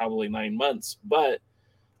ring in probably 9 months, but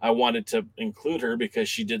I wanted to include her because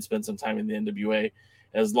she did spend some time in the NWA,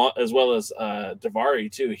 as well as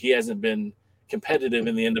Davari too. He hasn't been competitive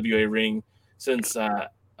in the NWA ring since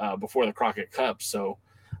before the Crockett Cup. So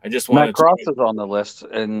I just wanted Matt Cross is on the list,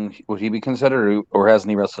 and would he be considered, or hasn't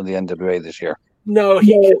he wrestled in the NWA this year? No,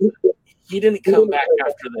 he didn't come back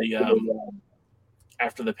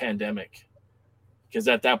after the pandemic, because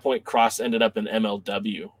at that point Cross ended up in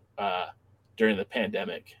MLW during the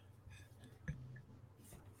pandemic.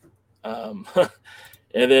 And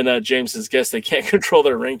then James says, guess they can't control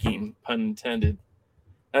their ranking, pun intended.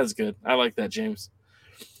 That's good. I like that, James.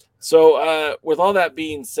 So with all that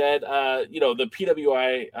being said, the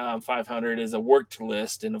PWI 500 is a worked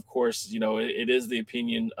list. And of course, it is the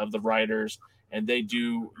opinion of the writers, and they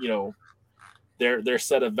do, their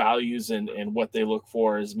set of values and what they look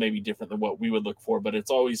for is maybe different than what we would look for. But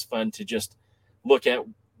it's always fun to just look at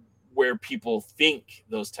where people think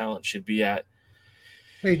those talents should be at.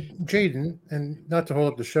 Hey, Jaden, and not to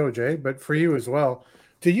hold up the show, Jay, but for you as well,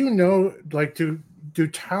 do you know, do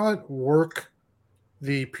talent work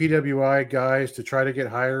the PWI guys to try to get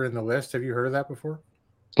higher in the list? Have you heard of that before?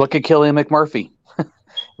 Look at Killian McMurphy.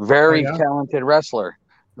 Very talented wrestler.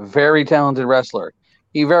 Very talented wrestler.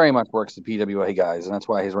 He very much works the PWA guys, and that's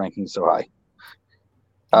why his ranking's so high.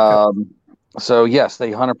 Okay. So, yes,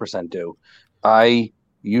 they 100% do. I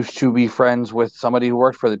used to be friends with somebody who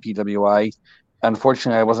worked for the PWI.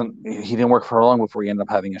 Unfortunately, he didn't work for long before he ended up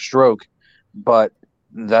having a stroke, but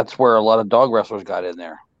that's where a lot of dog wrestlers got in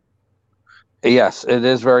there. Yes, it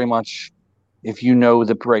is very much, if you know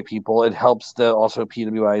the right people, it helps also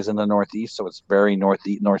PWIs in the Northeast, so it's very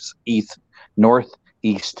northeast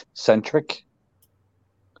Northeast centric.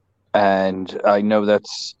 And I know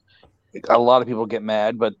that's a lot of people get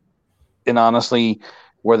mad, and honestly,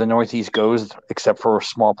 where the Northeast goes, except for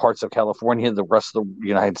small parts of California, the rest of the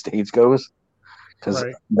United States goes.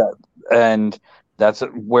 Right. And that's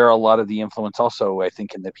where a lot of the influence also, I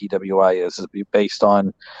think, in the PWI is based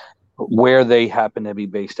on where they happen to be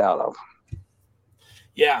based out of.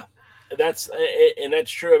 Yeah, that's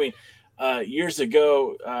true. I mean, years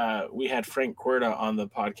ago, we had Frank Cuerda on the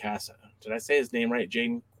podcast. Did I say his name right?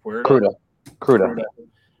 Jaden Cuerda. Cuerda.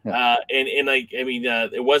 Yeah. And like, I mean,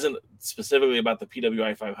 it wasn't specifically about the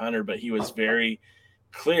PWI 500, but he was very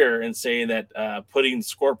clear in saying that putting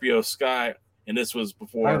Scorpio Sky, and this was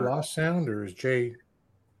before. I lost sound, or is Jay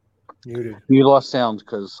muted? You lost sound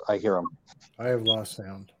because I hear him. I have lost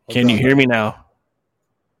sound. Can you hear me now?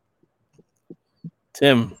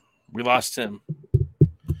 Tim, we lost Tim.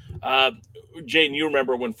 Jaden, you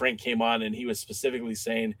remember when Frank came on and he was specifically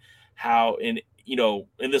saying how and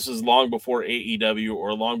this was long before AEW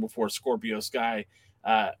or long before Scorpio Sky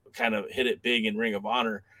kind of hit it big in Ring of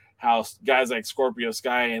Honor, how guys like Scorpio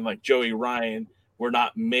Sky and like Joey Ryan were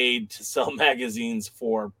not made to sell magazines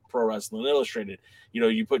for Pro Wrestling Illustrated.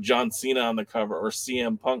 You put John Cena on the cover or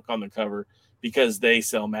CM Punk on the cover because they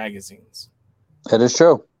sell magazines. That is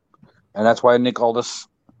true. And that's why Nick Aldis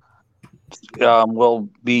will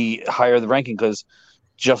be higher the ranking, because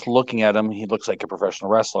just looking at him, he looks like a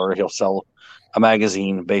professional wrestler. He'll sell a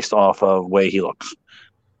magazine based off of the way he looks.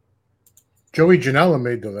 Joey Janela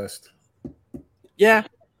made the list. Yeah.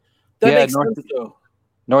 That makes sense, though.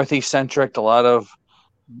 Northeast centric, a lot of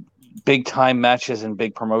big time matches and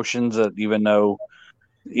big promotions that, even though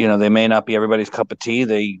they may not be everybody's cup of tea,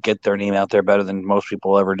 they get their name out there better than most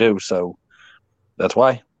people ever do. So that's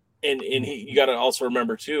why. And you got to also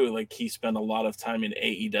remember too, like he spent a lot of time in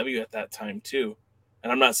AEW at that time too.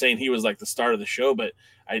 And I'm not saying he was like the start of the show, but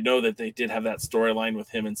I know that they did have that storyline with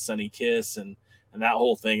him and Sonny Kiss and that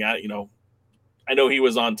whole thing. I know he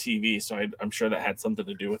was on TV, so I'm sure that had something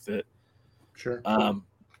to do with it. Sure.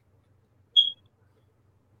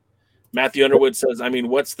 Matthew Underwood says, I mean,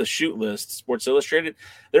 what's the shoot list? Sports Illustrated?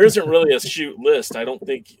 There isn't really a shoot list. I don't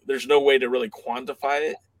think there's no way to really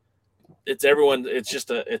quantify it. It's everyone.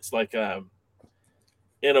 It's like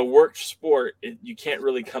in a work sport, you can't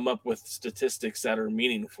really come up with statistics that are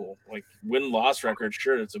meaningful. Like win-loss record,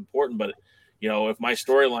 sure, it's important. But, if my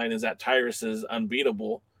storyline is that Tyrus is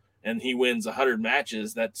unbeatable and he wins 100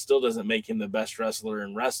 matches, that still doesn't make him the best wrestler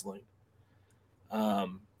in wrestling.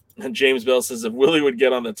 And James Bell says, if Willie would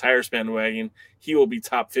get on the Tyrus bandwagon, he will be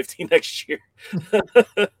top 50 next year.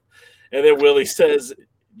 And then Willie says,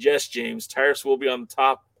 yes, James, Tyrus will be on the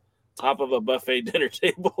top of a buffet dinner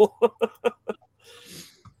table.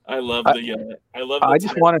 I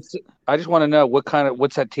just want to know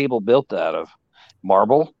what's that table built out of?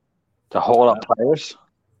 Marble to hold up Tyrus?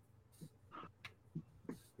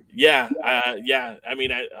 Yeah. I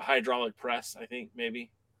mean, hydraulic press, I think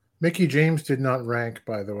maybe. Mickey James did not rank,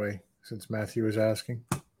 by the way, since Matthew was asking.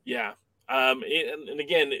 Yeah. And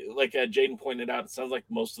again, like Jaden pointed out, it sounds like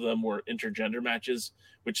most of them were intergender matches,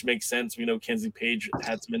 which makes sense. We know Kenzie Page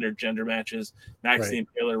had some intergender matches. Maxine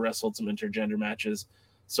Taylor wrestled some intergender matches.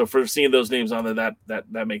 So for seeing those names on there,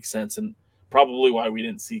 that makes sense, and probably why we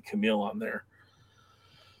didn't see Camille on there.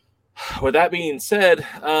 With that being said,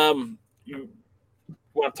 you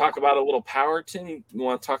want to talk about a little power, Tim? You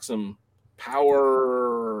want to talk some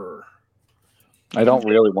power? I don't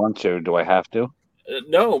really want to. Do I have to?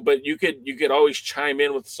 No, but you could always chime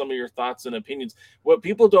in with some of your thoughts and opinions. What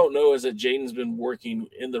people don't know is that Jaden's been working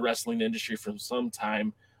in the wrestling industry for some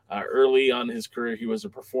time. Early on in his career, he was a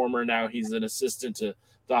performer. Now he's an assistant to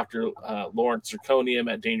Dr. Lawrence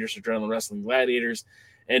Zirconium at Dangerous Adrenaline Wrestling Gladiators.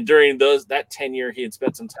 And during that tenure, he had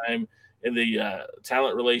spent some time in the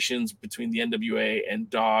talent relations between the NWA and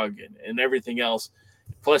Dog and everything else.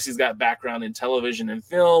 Plus, he's got background in television and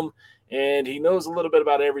film, and he knows a little bit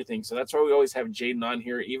about everything. So that's why we always have Jaden on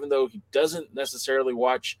here. Even though he doesn't necessarily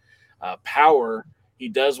watch Power, he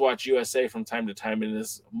does watch USA from time to time and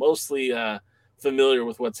is mostly familiar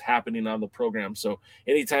with what's happening on the program. So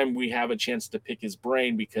anytime we have a chance to pick his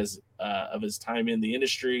brain because of his time in the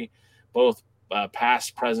industry, both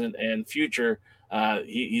past, present, and future,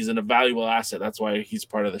 he's an invaluable asset. That's why he's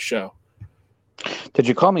part of the show. Did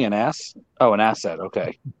you call me an ass? Oh, an asset.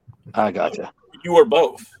 Okay. I gotcha. You were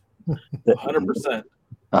both. 100%.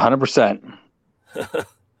 100%.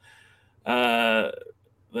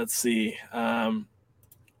 Let's see.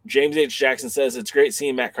 James H. Jackson says, it's great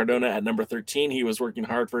seeing Matt Cardona at number 13. He was working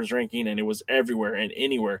hard for his ranking, and it was everywhere and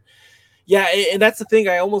anywhere. Yeah, and that's the thing.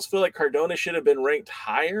 I almost feel like Cardona should have been ranked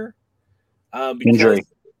higher. Because, injury.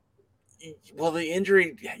 Well, the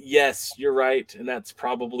injury, yes, you're right, and that's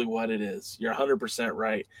probably what it is. You're 100%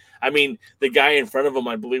 right. I mean, the guy in front of him,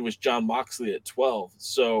 I believe, was John Moxley at 12,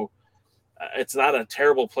 so it's not a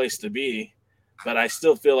terrible place to be. But I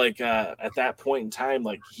still feel like at that point in time,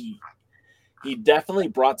 like he definitely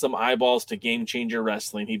brought some eyeballs to Game Changer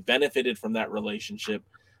Wrestling. He benefited from that relationship.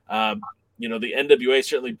 The NWA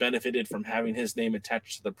certainly benefited from having his name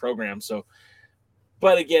attached to the program. So.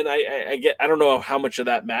 But again, I don't know how much of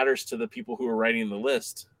that matters to the people who are writing the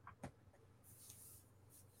list.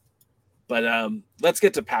 But let's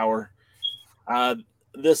get to Power.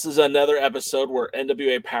 This is another episode where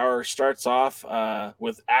NWA Power starts off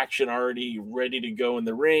with action already ready to go in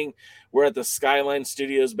the ring. We're at the Skyline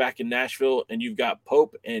Studios back in Nashville, and you've got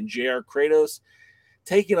Pope and JR Kratos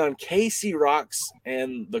taking on KC Rocks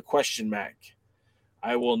and the Question Mac.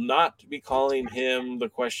 I will not be calling him the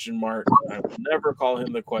question mark. I will never call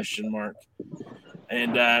him the question mark.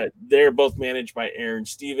 And they're both managed by Aaron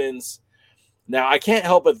Stevens. Now, I can't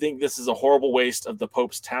help but think this is a horrible waste of the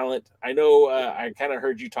Pope's talent. I know I kind of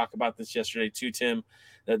heard you talk about this yesterday too, Tim,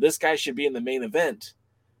 that this guy should be in the main event.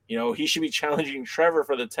 You know, he should be challenging Trevor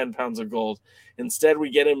for the 10 pounds of gold. Instead, we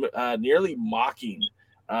get him nearly mocking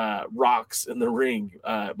Rocks in the ring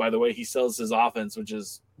by the way he sells his offense, which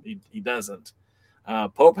is he doesn't.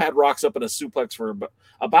 Pope had Rocks up in a suplex for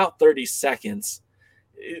about 30 seconds.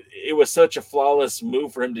 It was such a flawless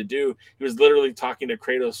move for him to do. He was literally talking to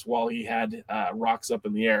Kratos while he had Rocks up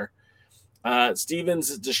in the air.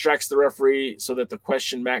 Stevens distracts the referee so that the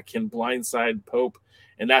Question Mac can blindside Pope,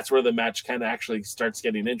 and that's where the match kind of actually starts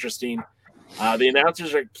getting interesting. The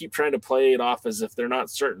announcers keep trying to play it off as if they're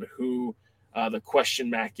not certain who the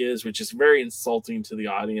Question Mac is, which is very insulting to the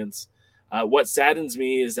audience. What saddens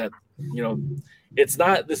me is that, it's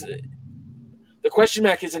not this. The Question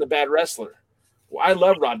Mac isn't a bad wrestler. Well, I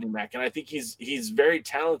love Rodney Mack, and I think he's very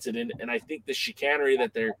talented. And I think the chicanery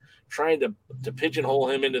that they're trying to pigeonhole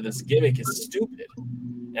him into this gimmick is stupid.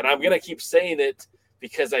 And I'm going to keep saying it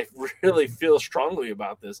because I really feel strongly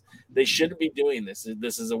about this. They shouldn't be doing this.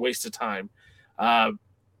 This is a waste of time. But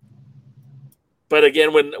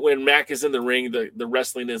again, when Mac is in the ring, the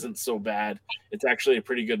wrestling isn't so bad. It's actually a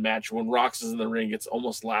pretty good match. When Rocks is in the ring, it's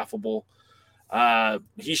almost laughable.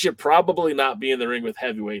 He should probably not be in the ring with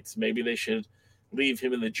heavyweights. Maybe they should leave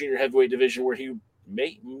him in the junior heavyweight division where he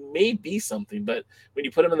may be something. But when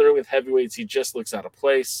you put him in the ring with heavyweights, he just looks out of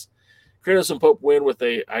place. Kratos and Pope win with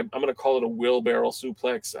I'm going to call it a wheelbarrow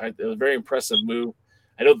suplex. It was a very impressive move.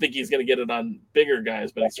 I don't think he's going to get it on bigger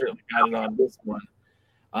guys, but he certainly got it on this one.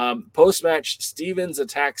 Post-match, Stevens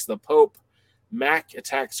attacks the Pope. Mac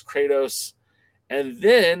attacks Kratos. And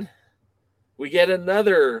then we get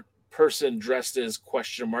another person dressed as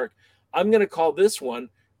question mark. I'm going to call this one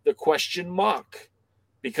the question mock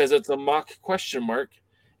because it's a mock question mark.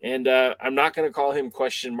 And I'm not going to call him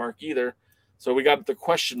question mark either. So we got the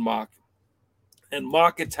question mock. And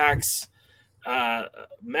Mock attacks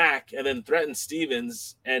Mac and then threatens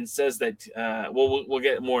Stevens and says that we'll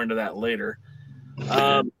get more into that later.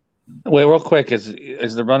 Wait, real quick, is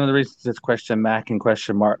the one of the reasons it's question Mac and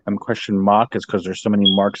question mark and question mock is because there's so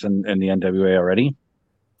many marks in the NWA already?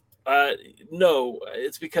 No,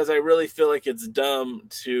 it's because I really feel like it's dumb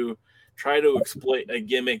to try to exploit a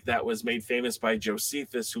gimmick that was made famous by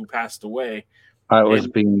Josephus, who passed away. I was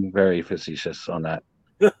being very facetious on that.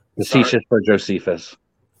 Facetious for Josephus.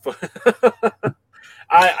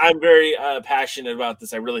 I'm very passionate about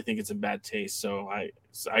this. I really think it's in bad taste, so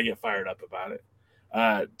I get fired up about it.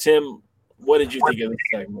 Tim, what did you think of this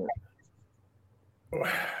segment?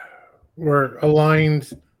 We're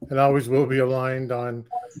aligned and always will be aligned on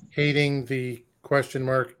hating the question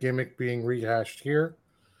mark gimmick being rehashed here.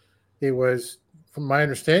 It was, from my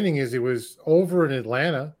understanding, it was over in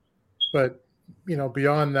Atlanta, but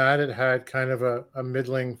beyond that, it had kind of a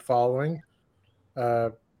middling following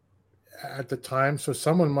at the time. So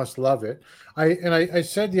someone must love it. I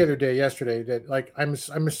said yesterday that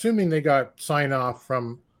I'm assuming they got sign off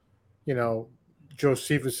from,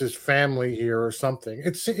 Josephus's family here or something.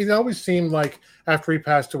 It always seemed like after he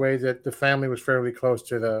passed away that the family was fairly close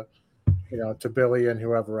to to Billy and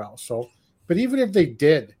whoever else. So, but even if they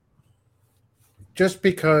did, just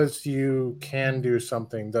because you can do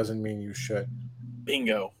something doesn't mean you should.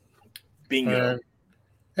 Bingo.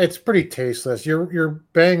 It's pretty tasteless. You're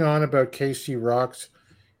bang on about KC Rocks.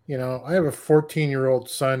 I have a 14-year-old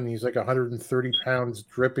son. He's like 130 pounds,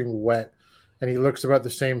 dripping wet, and he looks about the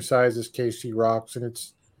same size as KC Rocks. And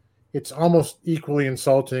it's almost equally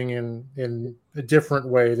insulting in a different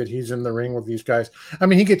way that he's in the ring with these guys. I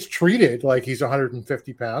mean, he gets treated like he's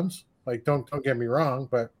 150 pounds. Like, don't get me wrong,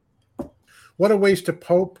 but what a waste of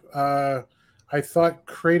Pope. I I thought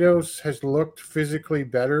Kratos has looked physically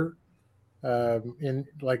better in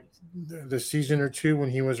like the season or two when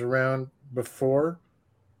he was around before.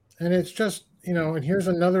 And it's just, and here's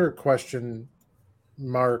another question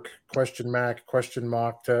mark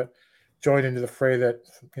to join into the fray that,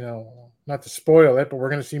 not to spoil it, but we're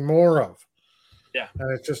going to see more of. Yeah.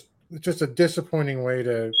 And it's just a disappointing way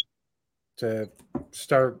to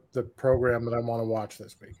start the program that I want to watch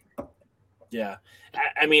this week. Yeah.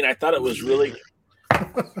 I mean, I thought it was really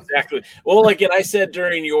exactly. Well, like, and I said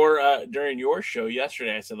during your show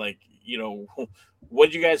yesterday, I said, like, what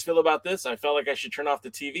did you guys feel about this? I felt like I should turn off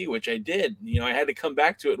the TV, which I did. I had to come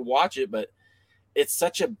back to it and watch it, but it's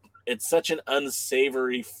such an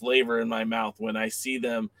unsavory flavor in my mouth when I see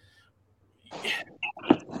them.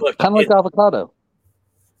 Look, kind of like avocado.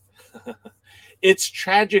 It's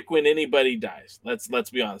tragic when anybody dies. Let's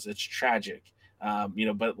be honest. It's tragic.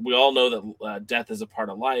 But we all know that death is a part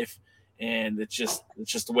of life, and it's just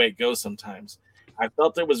the way it goes sometimes. I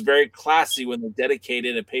felt it was very classy when they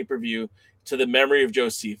dedicated a pay-per-view to the memory of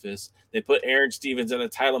Josephus. They put Aaron Stevens in a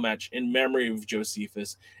title match in memory of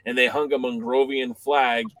Josephus, and they hung a Mongrovian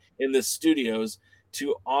flag in the studios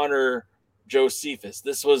to honor Josephus.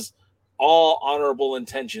 This was all honorable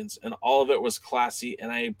intentions, and all of it was classy,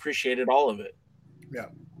 and I appreciated all of it. Yeah.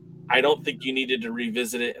 I don't think you needed to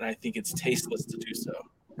revisit it, and I think it's tasteless to do so.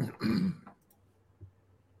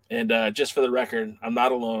 And just for the record, I'm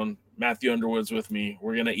not alone. Matthew Underwood's with me.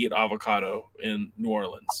 We're going to eat avocado in New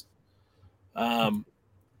Orleans.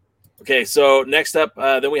 Okay, so next up,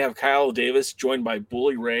 then we have Kyle Davis joined by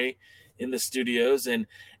Bully Ray in the studios. And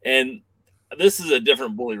this is a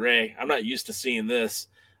different Bully Ray. I'm not used to seeing this.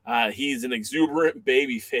 He's an exuberant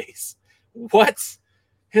baby face. What?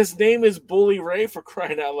 His name is Bully Ray, for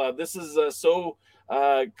crying out loud. This is so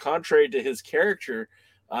contrary to his character.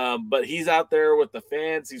 But he's out there with the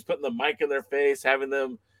fans. He's putting the mic in their face, having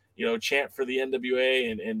them, chant for the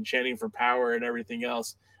NWA and chanting for power and everything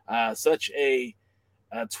else. Such a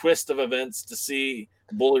twist of events to see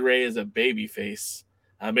Bully Ray as a baby face.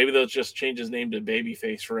 Maybe they'll just change his name to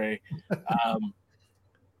Babyface Ray.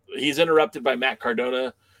 He's interrupted by Matt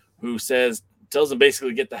Cardona, who tells him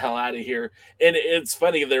basically get the hell out of here. And it's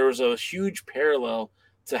funny, there was a huge parallel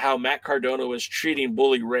to how Matt Cardona was treating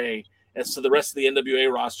Bully Ray as to the rest of the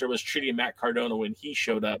NWA roster was treating Matt Cardona when he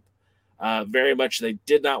showed up. Very much they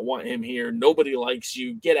did not want him here. Nobody likes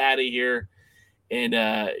you. Get out of here. And,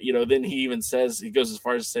 then he even says, he goes as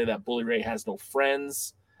far as to say that Bully Ray has no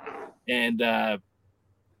friends. And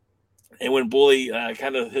when Bully,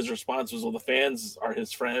 kind of his response was, well, the fans are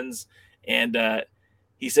his friends. And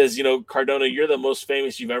he says, Cardona, you're the most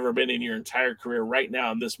famous you've ever been in your entire career right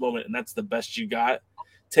now in this moment. And that's the best you got.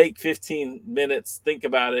 Take 15 minutes, think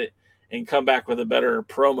about it, and come back with a better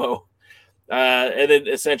promo. And then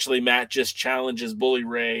essentially Matt just challenges Bully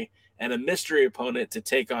Ray and a mystery opponent to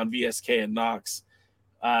take on VSK and Knox,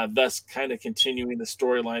 thus kind of continuing the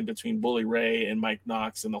storyline between Bully Ray and Mike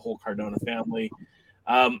Knox and the whole Cardona family.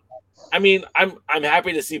 I'm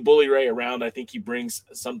happy to see Bully Ray around. I think he brings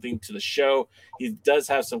something to the show. He does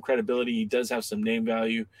have some credibility. He does have some name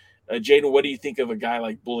value. Jaden, what do you think of a guy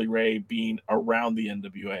like Bully Ray being around the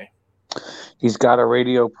NWA? He's got a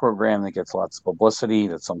radio program that gets lots of publicity.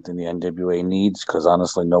 That's something the NWA needs because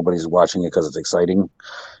honestly, nobody's watching it because it's exciting.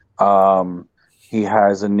 He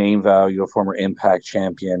has a name value, a former Impact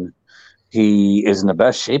champion. He is in the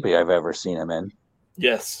best shape I've ever seen him in.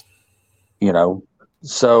 Yes.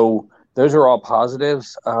 So those are all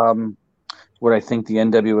positives. What I think the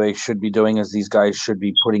NWA should be doing is these guys should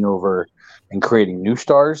be putting over and creating new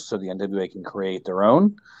stars so the NWA can create their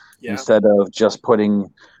own instead of just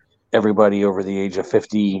putting everybody over the age of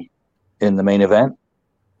 50 in the main event.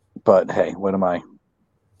 But hey, what am I?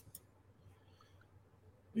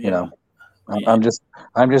 I'm just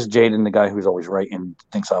Jaden, the guy who's always right and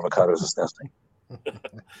thinks avocados is disgusting.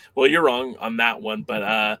 Well, you're wrong on that one,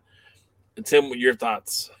 but Tim, your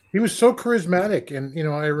thoughts? He was so charismatic, and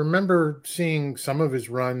I remember seeing some of his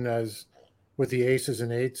run as with the Aces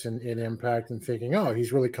and Eights in Impact, and thinking, oh,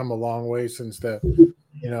 he's really come a long way since the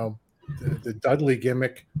Dudley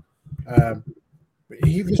gimmick.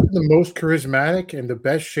 He was the most charismatic and the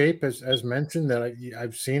best shape, as mentioned, that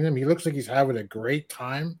I've seen him. He looks like he's having a great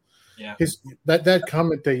time. Yeah. That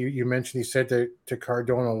comment that you mentioned, he said to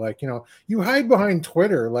Cardona, like, you hide behind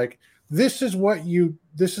Twitter, like this is what you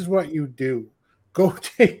do. Go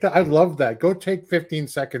take that. I love that. Go take 15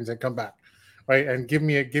 seconds and come back, right? And give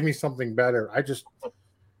me something better.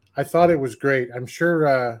 I thought it was great. I'm sure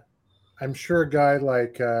a guy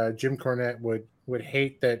like Jim Cornette would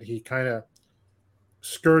hate that he kind of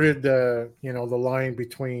skirted the line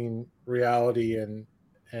between reality and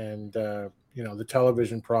the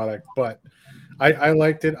television product. But I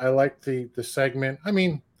liked it. I liked the segment. I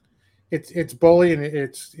mean, it's Bully, and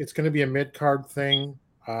it's going to be a mid card thing.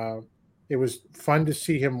 It was fun to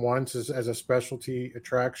see him once as a specialty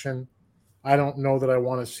attraction. I don't know that I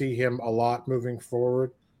want to see him a lot moving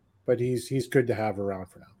forward, but he's good to have around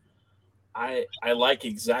for now. I like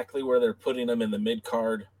exactly where they're putting him in the mid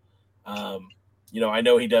card. I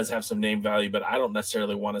know he does have some name value, but I don't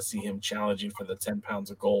necessarily want to see him challenging for the 10 pounds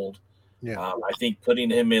of gold. Yeah. I think putting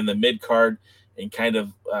him in the mid card and kind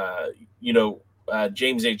of,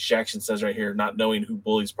 James H. Jackson says right here, not knowing who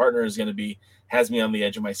Bully's partner is going to be has me on the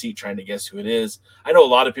edge of my seat trying to guess who it is. I know a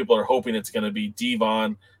lot of people are hoping it's going to be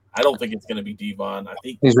Devon. I don't think it's going to be Devon. I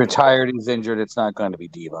think he's retired. He's injured. It's not going to be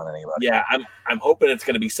Devon anybody. Yeah, I'm hoping it's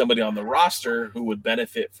going to be somebody on the roster who would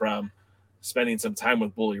benefit from spending some time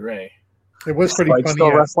with Bully Ray. It was pretty Spike funny.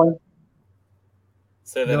 Still wrestling?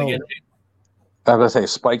 Say that again. I was going to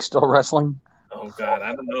say, Spike still wrestling? Oh, God.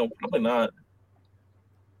 I don't know. Probably not.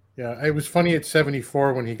 Yeah, it was funny at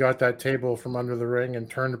 74 when he got that table from under the ring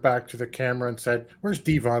and turned back to the camera and said, "Where's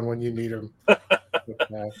Devon when you need him?"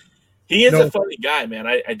 He is a funny guy, man.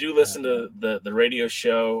 I do listen to the radio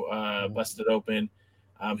show, Busted Open.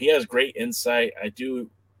 He has great insight.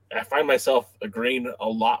 I find myself agreeing a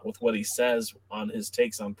lot with what he says on his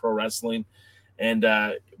takes on pro wrestling,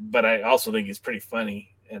 but I also think he's pretty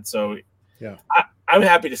funny, and so yeah, I'm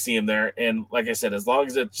happy to see him there. And like I said, as long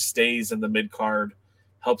as it stays in the mid card,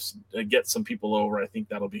 helps get some people over, I think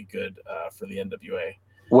that'll be good for the NWA.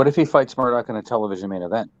 What if he fights Murdoch in a television main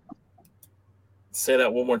event? Say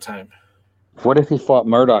that one more time. What if he fought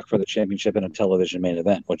Murdoch for the championship in a television main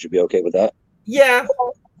event? Would you be okay with that? Yeah.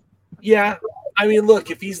 I mean,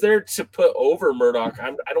 look, if he's there to put over Murdoch,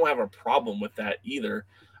 I don't have a problem with that either.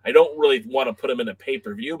 I don't really want to put him in a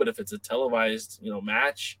pay-per-view, but if it's a televised,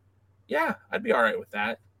 match, yeah, I'd be all right with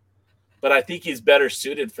that. But I think he's better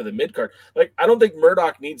suited for the mid-card. Like, I don't think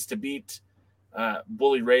Murdoch needs to beat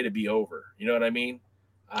Bully Ray to be over. You know what I mean?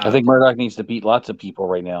 I think Murdoch needs to beat lots of people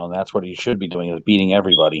right now, and that's what he should be doing, is beating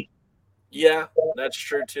everybody. Yeah, that's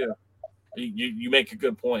true, too. You make a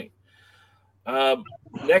good point.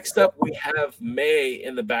 Next up, we have May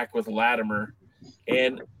in the back with Latimer.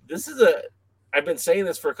 And this is I've been saying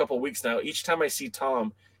this for a couple of weeks now. Each time I see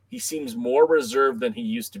Tom, he seems more reserved than he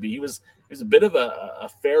used to be. He was a bit of a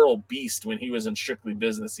feral beast when he was in Strictly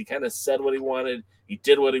Business. He kind of said what he wanted. He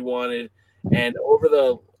did what he wanted. And over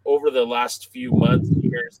the last few months,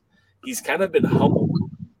 years, he's kind of been humbled.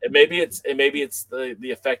 And maybe it's the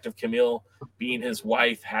effect of Camille being his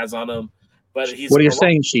wife has on him. But he's. What are you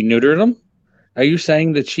saying? She neutered him? Are you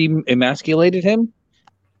saying that she emasculated him?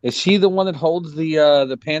 Is she the one that holds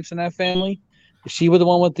the pants in that family? Is she the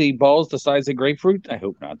one with the balls the size of grapefruit? I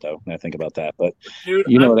hope not, though, when I think about that. But dude,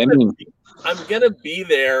 you know what I mean. I'm going to be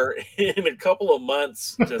there in a couple of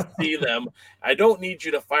months to see them. I don't need you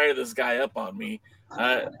to fire this guy up on me.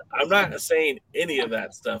 I'm not saying any of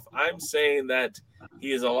that stuff. I'm saying that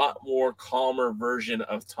he is a lot more calmer version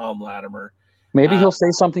of Tom Latimer. Maybe he'll say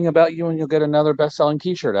something about you and you'll get another best-selling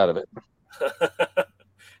T-shirt out of it.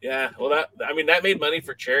 Yeah, well, that made money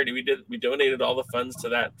for charity. We donated all the funds to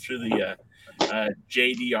that through the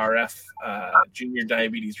JDRF Junior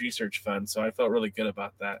Diabetes Research Fund. So I felt really good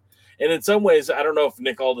about that. And in some ways, I don't know if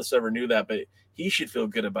Nick Aldis ever knew that, but he should feel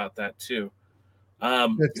good about that too.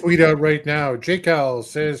 The tweet out right now. Jake Al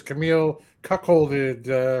says Camille cuckolded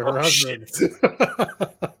her husband.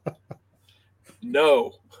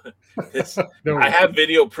 No. No. I have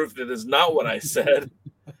video proof that is not what I said.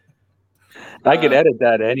 I can edit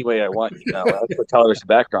that any way I want. That's where television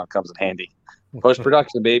background comes in handy.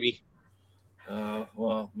 Post-production, baby.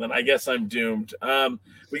 Well, then I guess I'm doomed.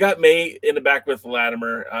 We got May in the back with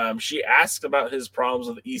Latimer. She asked about his problems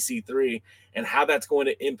with EC3 and how that's going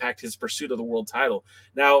to impact his pursuit of the world title.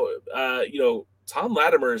 Now, Tom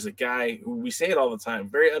Latimer is a guy who, we say it all the time,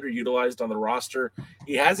 very underutilized on the roster.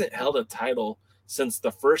 He hasn't held a title since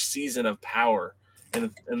the first season of Power.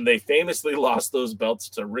 And they famously lost those belts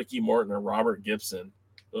to Ricky Morton or Robert Gibson.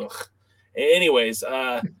 Ugh. Anyways,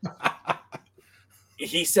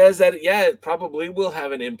 he says that, it probably will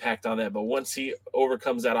have an impact on that. But once he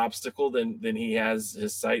overcomes that obstacle, then he has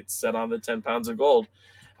his sights set on the 10 pounds of gold.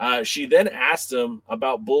 She then asked him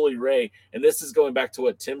about Bully Ray. And this is going back to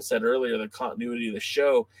what Tim said earlier, the continuity of the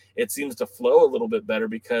show. It seems to flow a little bit better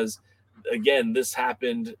because, again, this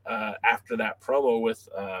happened after that promo with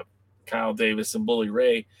Kyle Davis and Bully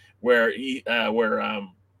Ray, where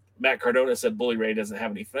Matt Cardona said Bully Ray doesn't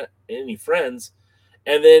have any friends.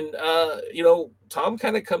 And then, Tom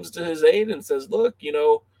kind of comes to his aid and says, look, he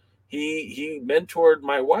mentored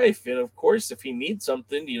my wife. And of course, if he needs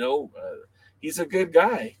something, he's a good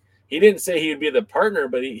guy. he didn't say he would be the partner,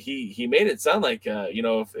 but he made it sound like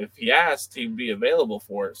if he asked, he'd be available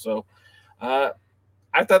for it. So I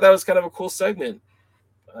thought that was kind of a cool segment.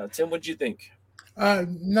 Tim, what'd you think?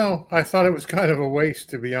 No, I thought it was kind of a waste,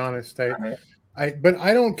 to be honest. But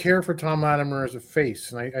I don't care for Tom Latimer as a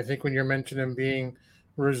face, and I think when you're mentioning him being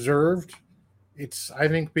reserved, I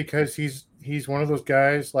think because he's one of those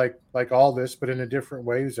guys like Aldis, but in a different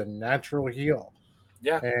way. He's a natural heel.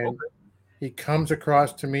 Yeah, and he comes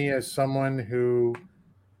across to me as someone who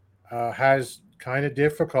has kind of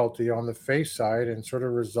difficulty on the face side and sort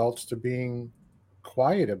of results to being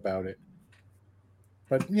quiet about it.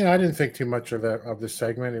 But I didn't think too much of the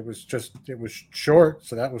segment. It was short,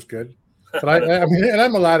 so that was good. But I mean, and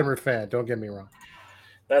I'm a Latimer fan. Don't get me wrong.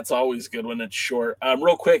 That's always good when it's short.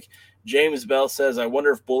 Real quick, James Bell says, I wonder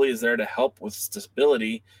if Bully is there to help with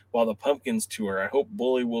stability while the Pumpkins tour. I hope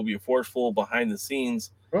Bully will be forceful behind the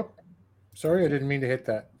scenes. Oh, sorry, I didn't mean to hit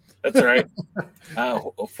that. That's all right.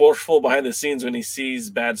 Forceful behind the scenes when he sees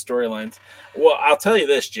bad storylines. Well, I'll tell you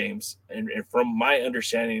this, James, and from my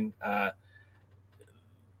understanding,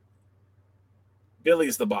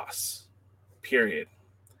 Billy's the boss, period.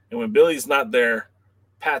 And when Billy's not there,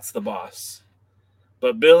 Pat's the boss.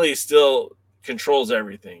 But Billy still controls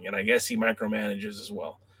everything, and I guess he micromanages as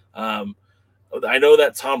well. I know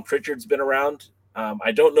that Tom Pritchard's been around.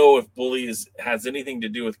 I don't know if Bully has anything to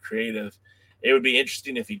do with creative. It would be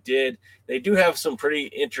interesting if he did. They do have some pretty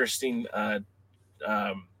interesting, not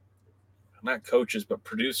coaches, but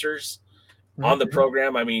producers on the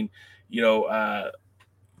program. I mean,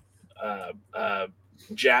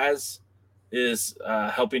 Jazz is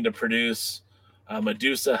helping to produce.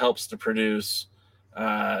 Medusa helps to produce.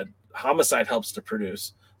 Homicide helps to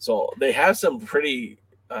produce. So they have some pretty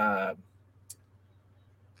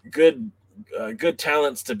good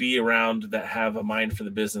talents to be around that have a mind for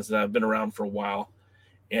the business that have been around for a while.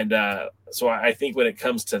 And so I think when it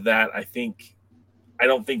comes to that, I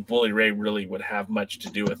don't think Bully Ray really would have much to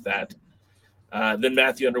do with that. Then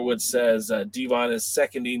Matthew Underwood says Devon is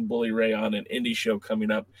seconding Bully Ray on an indie show coming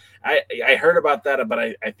up. I heard about that, but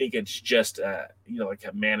I think it's just like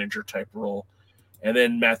a manager type role. And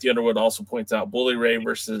then Matthew Underwood also points out Bully Ray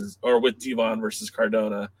with Devon versus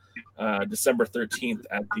Cardona, December 13th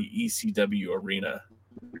at the ECW Arena.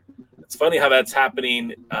 It's funny how that's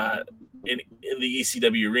happening in the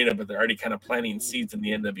ECW Arena, but they're already kind of planting seeds in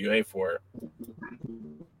the NWA for it.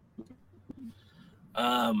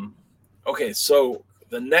 Okay, so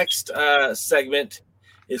the next segment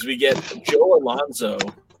is we get Joe Alonzo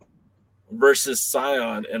versus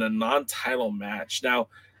Scion in a non-title match. Now,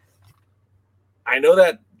 I know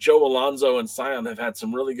that Joe Alonzo and Scion have had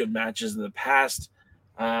some really good matches in the past.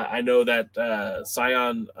 I know that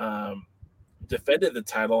Scion defended the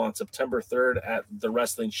title on September 3rd at the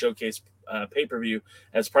Wrestling Showcase pay-per-view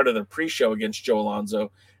as part of the pre-show against Joe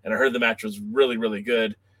Alonzo, and I heard the match was really, really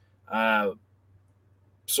good.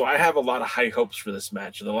 So I have a lot of high hopes for this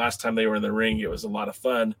match. The last time they were in the ring, it was a lot of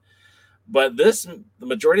fun. But the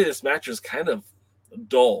majority of this match was kind of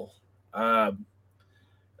dull.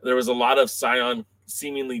 There was a lot of Scion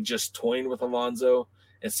seemingly just toying with Alonzo.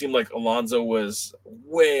 It seemed like Alonzo was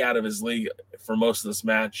way out of his league for most of this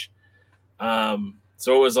match.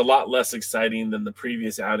 So it was a lot less exciting than the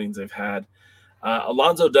previous outings they've had.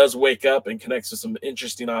 Alonzo does wake up and connects with some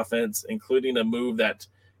interesting offense, including a move that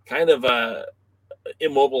kind of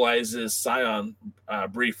immobilizes Scion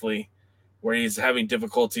briefly, where he's having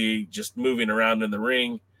difficulty just moving around in the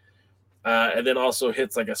ring. And then also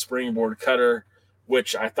hits like a springboard cutter,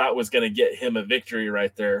 which I thought was going to get him a victory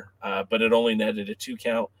right there, but it only netted a 2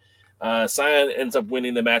 count. Scion ends up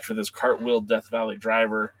winning the match with his cartwheel Death Valley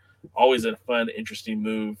driver. Always a fun, interesting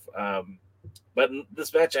move. But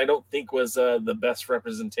this match, I don't think was the best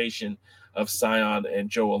representation of Scion and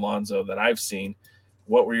Joe Alonzo that I've seen.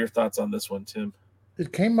 What were your thoughts on this one, Tim?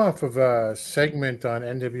 It came off of a segment on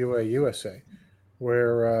NWA USA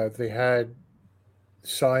where they had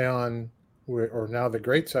Scion, or now the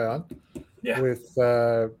Great Scion, with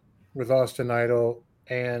Austin Idol,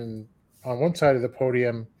 and on one side of the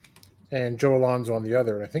podium, and Joe Alonzo on the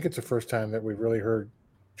other. And I think it's the first time that we've really heard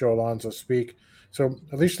Joe Alonzo speak. So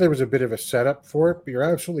at least there was a bit of a setup for it. But you're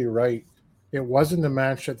absolutely right. It wasn't the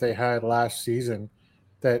match that they had last season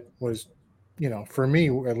that was, for me,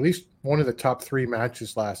 at least one of the top 3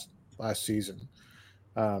 matches last season.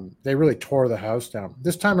 They really tore the house down.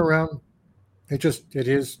 This time around, it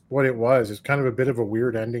is what it was. It's kind of a bit of a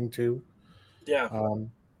weird ending too. Yeah.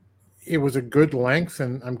 It was a good length,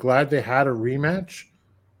 and I'm glad they had a rematch.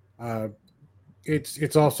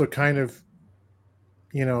 It's also kind of,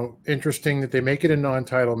 interesting that they make it a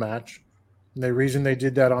non-title match. And the reason they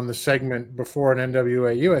did that on the segment before an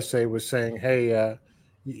NWA USA was saying, "Hey,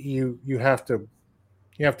 you have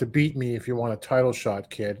to beat me if you want a title shot,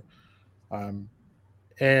 kid."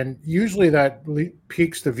 And usually that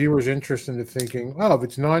piques the viewer's interest into thinking, "Oh, if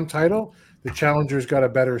it's non-title, the challenger's got a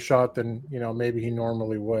better shot than maybe he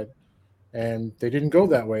normally would." And they didn't go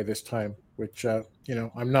that way this time, which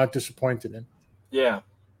I'm not disappointed in. Yeah.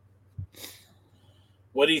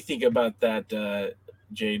 What do you think about that,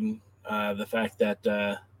 Jaden? The fact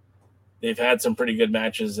that they've had some pretty good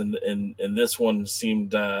matches, and this one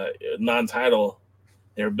seemed non-title.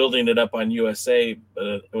 They were building it up on USA, but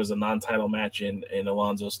it was a non-title match, and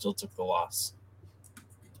Alonzo still took the loss.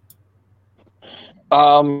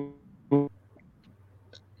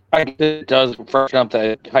 I guess it does freshen up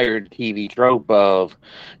that tired TV trope of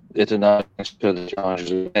it's a not to the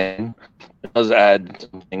challenges thing. It does add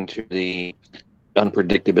something to the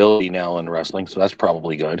unpredictability now in wrestling, so that's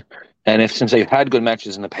probably good. And since they've had good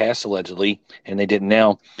matches in the past, allegedly, and they didn't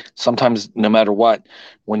now, sometimes no matter what,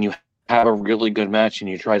 when you have a really good match and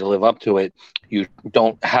you try to live up to it, you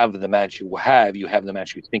don't have the match you have the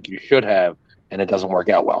match you think you should have, and it doesn't work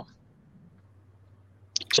out well.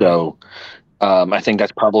 So I think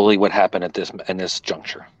that's probably what happened in this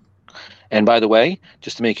juncture. And by the way,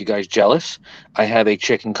 just to make you guys jealous, I have a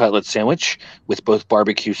chicken cutlet sandwich with both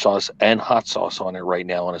barbecue sauce and hot sauce on it right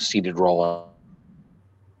now on a seated roll.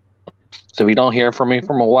 So if you don't hear from me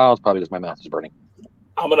from a while, it's probably because my mouth is burning.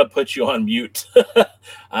 I'm going to put you on mute.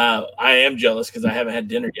 I am jealous because I haven't had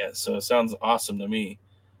dinner yet, so it sounds awesome to me.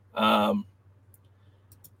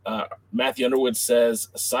 Matthew Underwood says,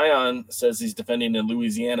 Scion says he's defending in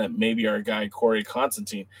Louisiana, maybe our guy Corey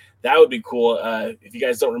Constantine. That would be cool. If you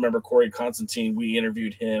guys don't remember Corey Constantine, we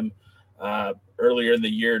interviewed him earlier in the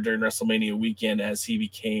year during WrestleMania weekend as he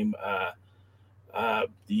became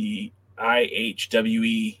the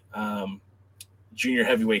IHWE junior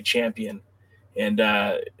heavyweight champion. And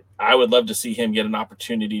I would love to see him get an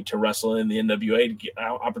opportunity to wrestle in the NWA, get an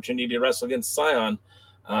opportunity to wrestle against Scion,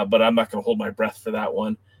 but I'm not going to hold my breath for that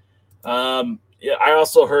one. Yeah, I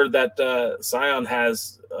also heard that Scion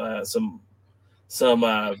has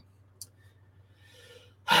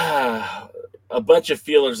a bunch of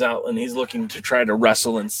feelers out, and he's looking to try to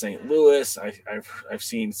wrestle in St. Louis. I've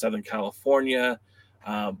seen Southern California.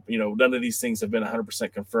 None of these things have been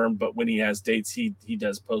 100% confirmed, but when he has dates, he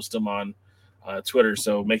does post them on Twitter.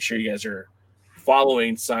 So make sure you guys are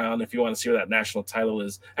following Scion if you want to see where that national title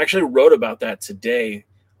is. I actually wrote about that today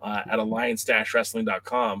at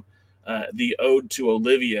alliance-wrestling.com. The Ode to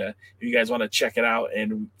Olivia, if you guys want to check it out,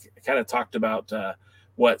 and kind of talked about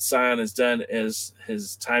what Scion has done as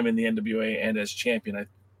his time in the NWA and as champion.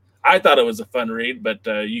 I thought it was a fun read, but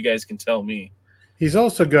you guys can tell me. He's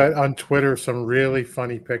also got on Twitter some really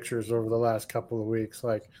funny pictures over the last couple of weeks.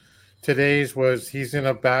 Like today's was he's in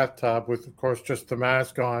a bathtub with, of course, just the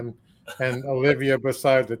mask on and Olivia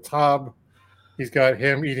beside the tub. He's got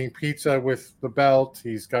him eating pizza with the belt.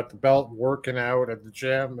 He's got the belt working out at the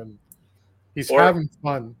gym, and he's having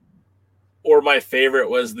fun. Or my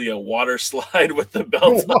favorite was the water slide with the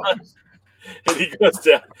belt on. And he goes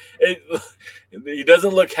down. He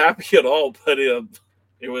doesn't look happy at all, but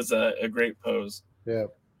it was a great pose. Yeah.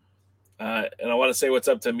 And I want to say what's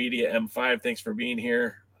up to Media M5. Thanks for being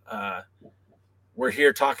here. We're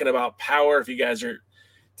here talking about Power. If you guys are,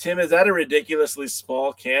 Tim, is that a ridiculously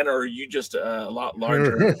small can, or are you just a lot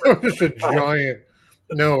larger? Just a giant.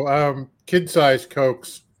 No, kid-sized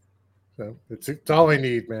Cokes. So it's all I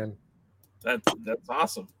need, man. That's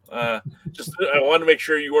awesome. I wanted to make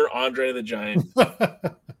sure you weren't Andre the Giant.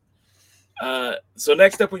 So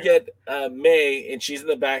next up we get May, and she's in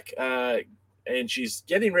the back, and she's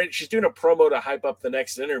getting ready. She's doing a promo to hype up the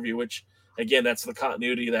next interview, which, again, that's the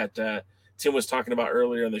continuity that Tim was talking about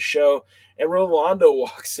earlier in the show. And Rolando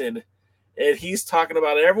walks in, and he's talking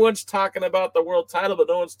about it. Everyone's talking about the world title, but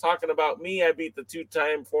no one's talking about me. I beat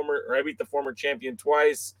the former champion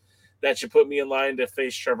twice. That should put me in line to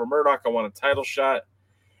face Trevor Murdoch. I want a title shot.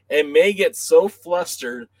 And May gets so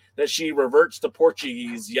flustered that she reverts to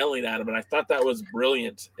Portuguese, yelling at him. And I thought that was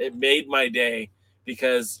brilliant. It made my day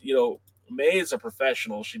because, May is a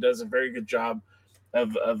professional. She does a very good job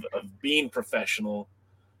of being professional.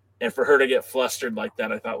 And for her to get flustered like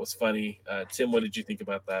that, I thought was funny. Tim, what did you think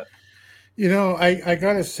about that? I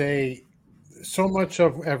got to say, so much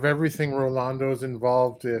of everything Rolando's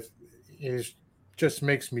involved with just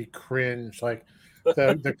makes me cringe. Like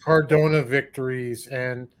the Cardona victories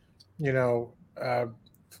and,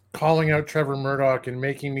 calling out Trevor Murdoch and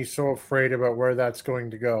making me so afraid about where that's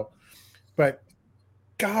going to go. But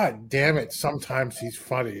God damn it, sometimes he's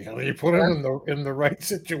funny. You put him in the right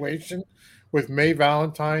situation with May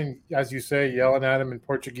Valentine, as you say, yelling at him in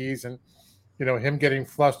Portuguese, and him getting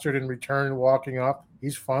flustered in return, walking up.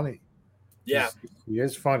 He's funny. Yeah, he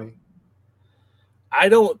is funny. I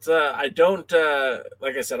don't,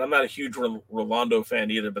 like I said, I'm not a huge Rolando fan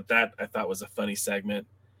either, but that I thought was a funny segment.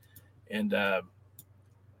 And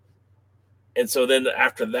so then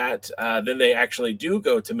after that, then they actually do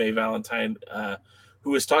go to May Valentine,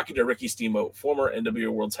 who is talking to Ricky Steamboat, former NWA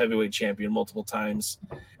World's Heavyweight Champion multiple times.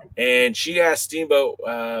 And she asked Steamboat,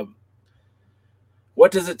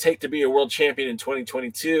 what does it take to be a world champion in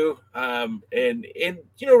 2022? And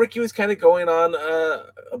Ricky was kind of going on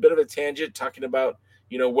a bit of a tangent, talking about,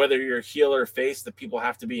 whether you're heel or face, that people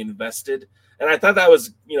have to be invested. And I thought that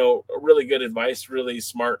was, a really good advice, really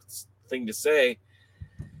smart thing to say.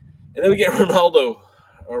 And then we get Rolando,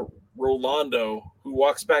 who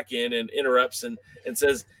walks back in and interrupts and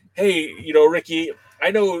says, hey, Ricky, I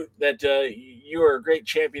know that you are a great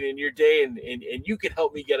champion in your day, and you can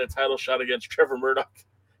help me get a title shot against Trevor Murdoch.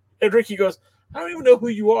 And Ricky goes, I don't even know who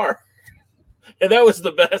you are. And that was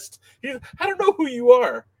the best. I don't know who you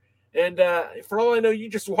are. And for all I know, you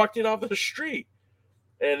just walked in off the street.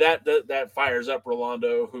 And that fires up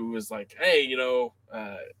Rolando, who is like, hey,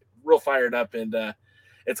 real fired up. And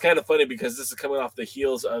it's kind of funny because this is coming off the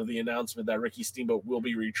heels of the announcement that Ricky Steamboat will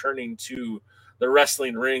be returning to the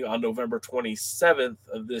wrestling ring on November 27th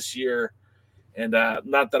of this year. And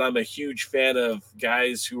not that I'm a huge fan of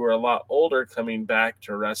guys who are a lot older coming back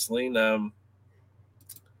to wrestling.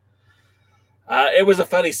 It was a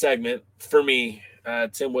funny segment for me.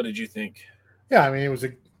 Tim, what did you think? Yeah, I mean, it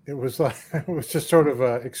was just sort of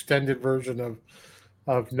an extended version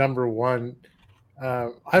of number one.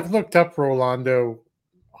 I've looked up Rolando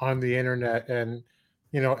on the internet, and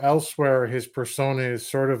elsewhere his persona is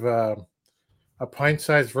sort of a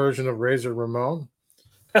pint-sized version of Razor Ramon.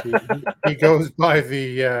 He goes by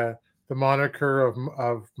the moniker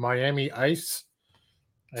of Miami Ice,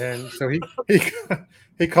 and so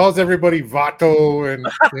he calls everybody Vato, and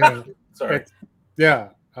Sorry.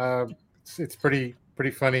 It's pretty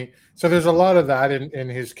funny. So there's a lot of that in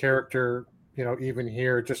his character, even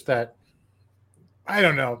here, just that. I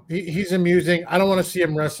don't know. He's amusing. I don't want to see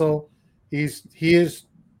him wrestle. He is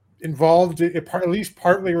involved, at least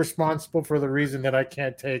partly responsible for the reason that I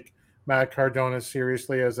can't take Matt Cardona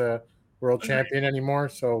seriously as a world champion anymore.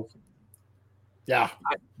 So, yeah,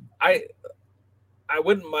 I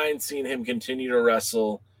wouldn't mind seeing him continue to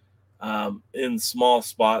wrestle in small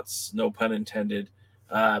spots, no pun intended.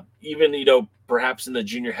 Even perhaps in the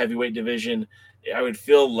junior heavyweight division, I would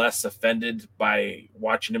feel less offended by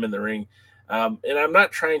watching him in the ring. And I'm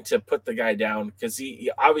not trying to put the guy down because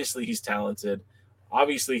he obviously he's talented.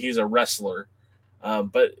 Obviously he's a wrestler.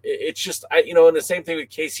 But it's just, and the same thing with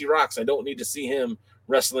Casey Rocks. I don't need to see him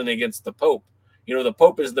wrestling against the Pope. The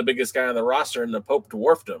Pope is the biggest guy on the roster, and the Pope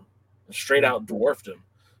dwarfed him, straight out dwarfed him.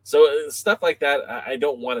 So stuff like that, I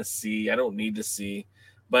don't want to see. I don't need to see.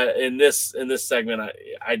 But in this segment,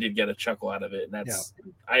 I did get a chuckle out of it, and that's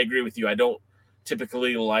I agree with you. I don't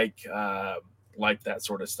typically like that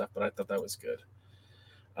sort of stuff, but I thought that was good.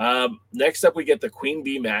 Next up, we get the Queen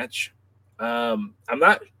Bee match. I'm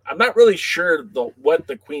not really sure what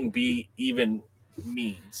the Queen Bee even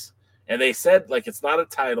means, and they said it's not a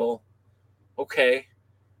title. Okay,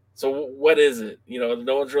 so what is it?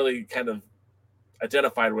 No one's really kind of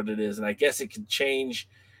identified what it is, and I guess it can change.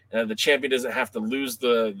 The champion doesn't have to lose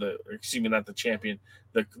excuse me, not the champion.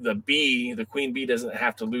 The Queen Bee doesn't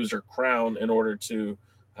have to lose her crown in order to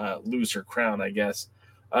lose her crown, I guess.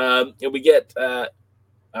 And we get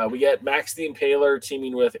Max the Impaler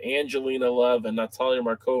teaming with Angelina Love and Natalia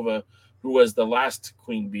Markova, who was the last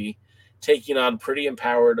Queen Bee, taking on Pretty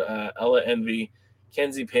Empowered Ella Envy,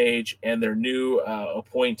 Kenzie Page, and their new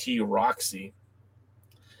appointee Roxy.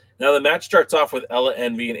 Now the match starts off with Ella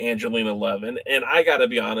Envy and Angelina Love, and I gotta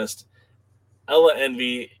be honest, Ella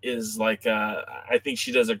Envy is I think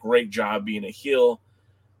she does a great job being a heel.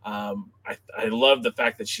 I love the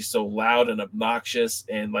fact that she's so loud and obnoxious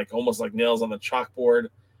and almost like nails on the chalkboard.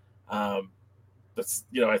 That's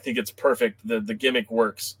I think it's perfect. The gimmick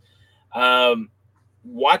works.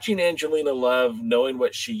 Watching Angelina Love, knowing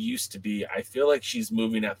what she used to be, I feel like she's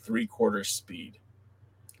moving at 3/4 speed.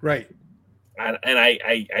 Right. And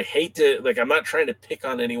I hate to I'm not trying to pick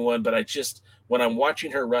on anyone, but when I'm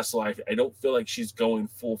watching her wrestle, I don't feel like she's going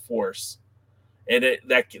full force. And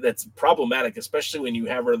that's problematic, especially when you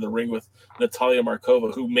have her in the ring with Natalia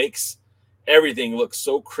Markova, who makes everything look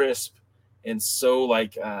so crisp and so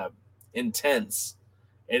intense.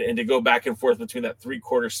 And to go back and forth between that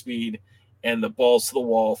 3/4 speed and the balls to the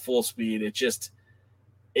wall full speed,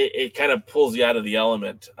 it kind of pulls you out of the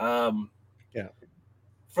element.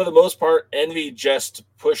 for the most part, Envy just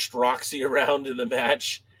pushed Roxy around in the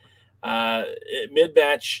match.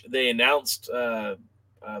 Mid-match, they announced,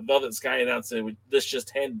 Velvet Sky announced that this just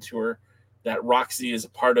handed to her that Roxy is a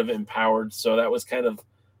part of Empowered. So that was kind of,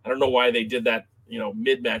 I don't know why they did that,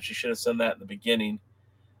 mid-match. You should have done that in the beginning.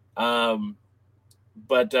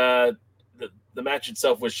 But the match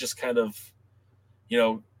itself was just kind of,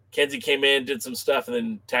 Kenzie came in, did some stuff, and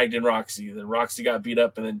then tagged in Roxy. Then Roxy got beat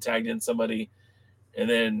up and then tagged in somebody. And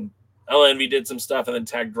then LNV did some stuff and then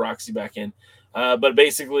tagged Roxy back in. But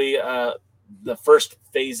basically, the first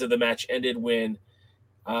phase of the match ended when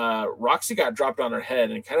Roxy got dropped on her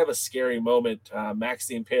head, and kind of a scary moment. Max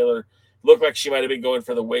the Impaler looked like she might have been going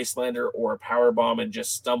for the Wastelander or a power bomb and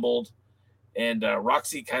just stumbled. And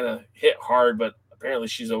Roxy kind of hit hard, but apparently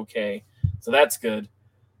she's okay. So that's good.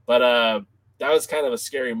 But that was kind of a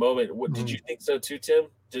scary moment. Did you think so too, Tim?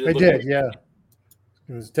 I did, yeah.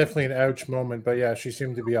 It was definitely an ouch moment, but yeah, she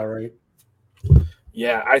seemed to be all right.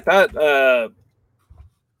 Yeah, I thought,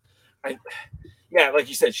 like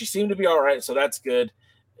you said, she seemed to be all right, so that's good.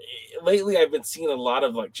 Lately, I've been seeing a lot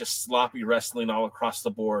of just sloppy wrestling all across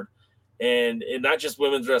the board, and not just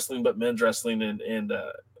women's wrestling, but men's wrestling. And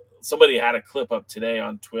somebody had a clip up today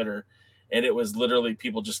on Twitter, and it was literally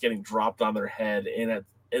people just getting dropped on their head. And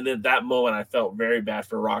at that moment, I felt very bad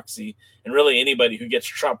for Roxy and really anybody who gets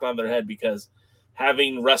dropped on their head, because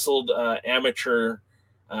having wrestled amateur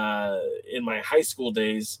in my high school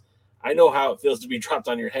days, I know how it feels to be dropped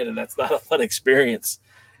on your head, and that's not a fun experience.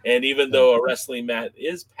 And even though a wrestling mat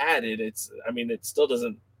is padded, it still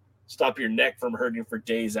doesn't stop your neck from hurting for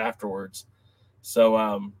days afterwards. So,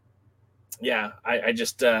 I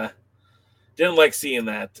just didn't like seeing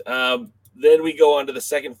that. Then we go on to the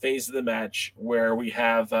second phase of the match, where we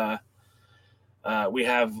have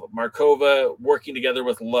Markova working together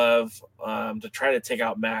with Love to try to take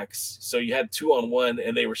out Max. So you had 2-on-1,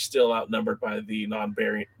 and they were still outnumbered by the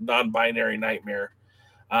non-binary Nightmare.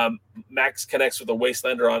 Max connects with a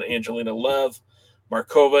Wastelander on Angelina Love.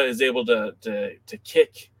 Markova is able to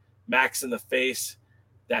kick Max in the face.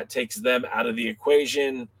 That takes them out of the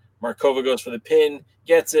equation. Markova goes for the pin,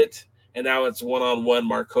 gets it, and now it's 1-on-1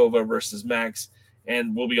 Markova versus Max.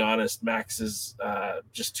 And we'll be honest, Max is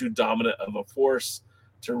just too dominant of a force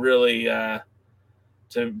to really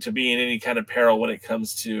to be in any kind of peril when it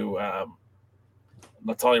comes to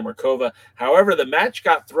Natalia Markova. However, the match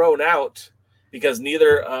got thrown out because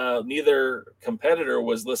neither competitor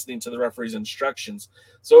was listening to the referee's instructions.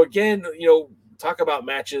 So again, talk about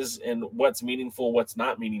matches and what's meaningful, what's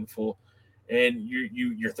not meaningful, and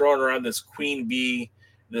you're throwing around this queen bee,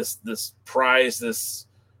 this prize, this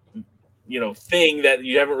thing that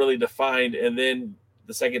you haven't really defined, and then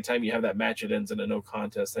the second time you have that match, it ends in a no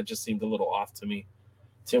contest. That just seemed a little off to me.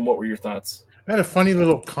 Tim, what were your thoughts? I had a funny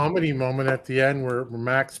little comedy moment at the end where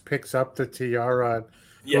Max picks up the tiara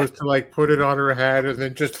and goes to put it on her head, and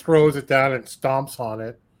then just throws it down and stomps on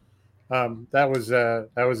it. That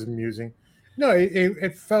was amusing. No,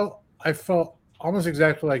 I felt almost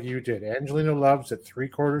exactly like you did. Angelina Love's at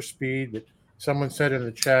 3/4 speed, but someone said in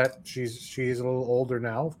the chat she's a little older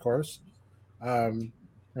now, of course, and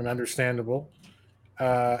understandable.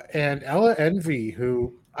 And Ella Envy,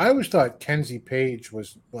 who I always thought Kenzie Page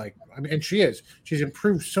was and she's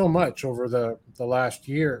improved so much over the last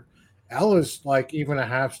year. Ella's even a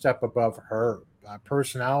half step above her,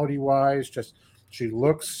 personality wise. Just she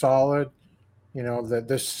looks solid.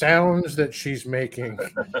 The sounds that she's making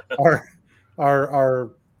are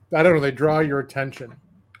I don't know, they draw your attention.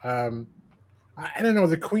 I don't know,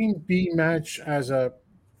 the Queen Bee match as a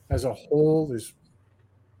whole is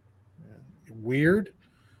weird.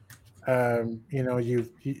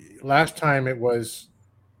 Last time it was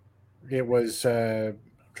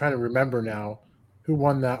trying to remember now who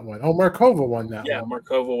won that one. Oh, Markova won that one. Yeah,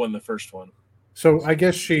 Markova won the first one. So I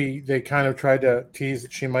guess they kind of tried to tease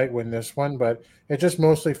that she might win this one, but it just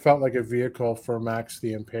mostly felt like a vehicle for Max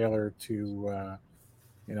the Impaler to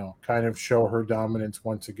kind of show her dominance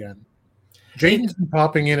once again. Jaden's been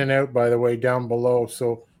popping in and out, by the way, down below,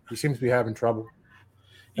 so he seems to be having trouble.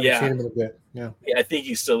 Haven't seen him in a bit. Yeah, I think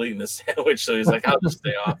he's still eating the sandwich, so he's like, I'll just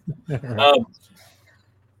stay off.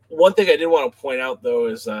 One thing I did want to point out, though,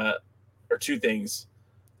 is or two things.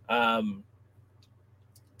 Taryn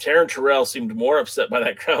Terrell seemed more upset by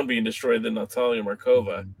that crown being destroyed than Natalia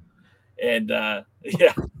Markova. And and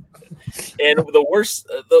the worst,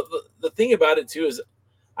 the thing about it too is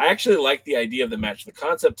I actually like the idea of the match. The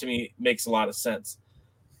concept to me makes a lot of sense,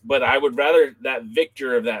 but I would rather that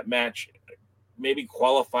victor of that match maybe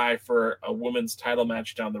qualify for a women's title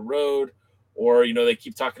match down the road, or they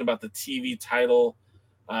keep talking about the TV title.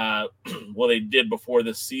 Well, they did before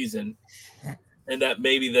this season, and that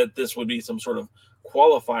maybe that this would be some sort of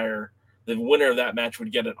qualifier. The winner of that match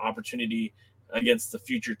would get an opportunity against the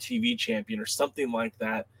future TV champion or something like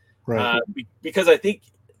that. Right. Because I think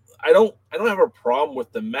I don't have a problem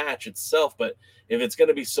with the match itself, but if it's going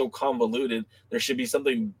to be so convoluted, there should be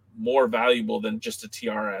something more valuable than just a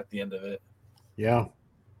tiara at the end of it. Yeah.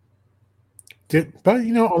 But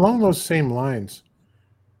along those same lines,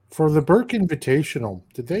 for the Burke Invitational,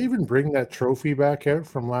 did they even bring that trophy back out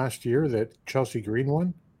from last year that Chelsea Green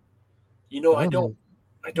won? I don't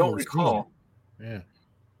recall. Yeah.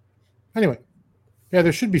 Anyway, yeah,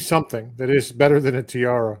 there should be something that is better than a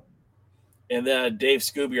tiara. And then Dave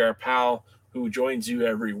Scooby, our pal, who joins you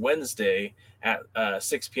every Wednesday at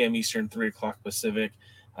 6 p.m. Eastern, 3 o'clock Pacific,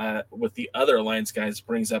 with the other Alliance guys,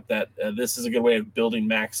 brings up that this is a good way of building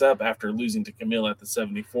Max up after losing to Camille at the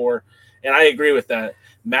 74. And I agree with that.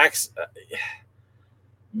 Max,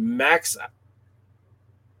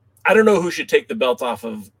 I don't know who should take the belt off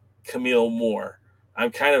of Camille more.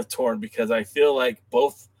 I'm kind of torn because I feel like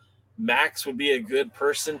both Max would be a good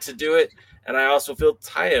person to do it, and I also feel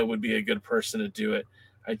Taya would be a good person to do it.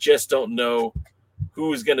 I just don't know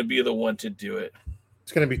who's going to be the one to do it.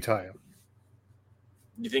 It's going to be Taya.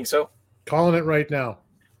 You think so? Calling it right now.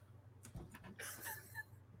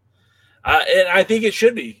 And I think it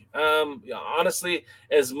should be. Honestly,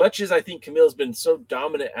 as much as I think Camille's been so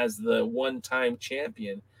dominant as the one-time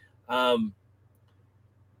champion,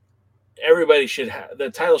 everybody should have the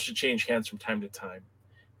title should change hands from time to time.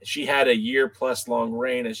 She had a year-plus long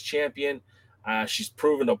reign as champion. She's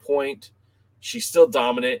proven a point. She's still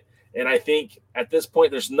dominant, and I think at this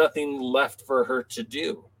point there's nothing left for her to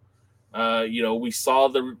do. We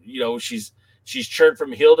saw she's turned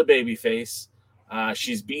from heel to babyface.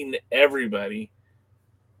 She's beaten everybody.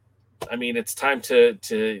 I mean, it's time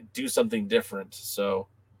to do something different. So,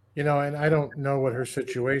 and I don't know what her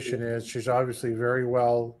situation is. She's obviously very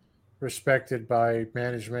well respected by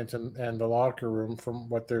management and the locker room from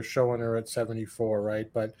what they're showing her at 74, right?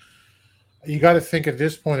 But you got to think at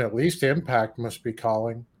this point, at least Impact must be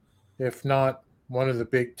calling, if not one of the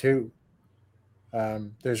big two.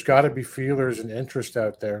 There's got to be feelers and interest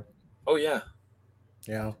out there. Oh, yeah.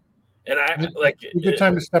 Yeah. And it's a good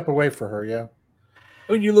time to step away for her, yeah.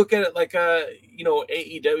 When you look at it like,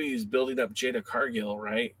 AEW is building up Jada Cargill,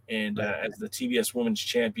 right? And as the TBS Women's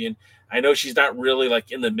Champion, I know she's not really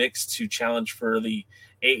like in the mix to challenge for the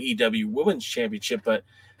AEW Women's Championship, but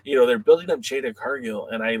they're building up Jada Cargill,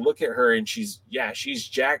 and I look at her and she's jacked,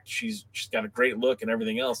 she's got a great look and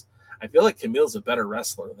everything else. I feel like Camille's a better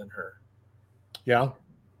wrestler than her. Yeah.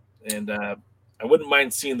 And I wouldn't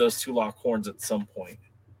mind seeing those two lock horns at some point.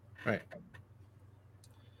 Right.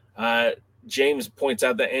 James points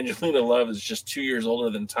out that Angelina Love is just 2 years older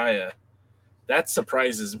than Taya. That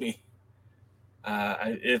surprises me.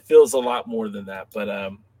 It feels a lot more than that, but I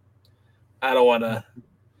don't want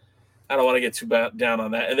to get too down on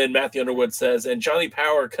that. And then Matthew Underwood says, and Johnny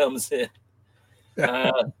Power comes in.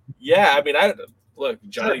 Yeah, I mean, look,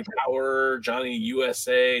 Johnny Power, Johnny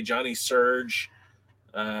USA, Johnny Surge.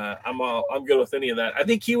 I'm good with any of that. I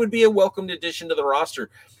think he would be a welcomed addition to the roster.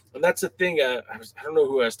 And that's the thing. I don't know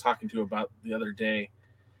who I was talking to about the other day,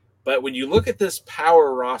 but when you look at this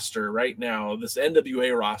Power roster right now, this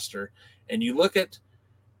NWA roster, and you look at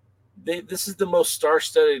this is the most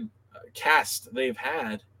star-studded cast they've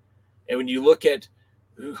had. And when you look at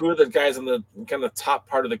who are the guys on the kind of top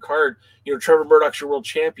part of the card, Trevor Murdoch's your world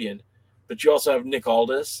champion, but you also have Nick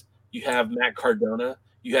Aldis, you have Matt Cardona,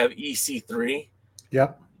 you have EC3.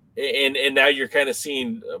 Yep. And now you're kind of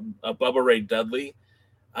seeing a Bubba Ray Dudley.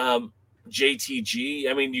 JTG.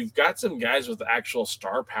 I mean, you've got some guys with actual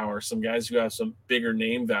star power, some guys who have some bigger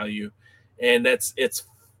name value, and it's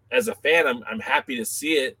as a fan, I'm happy to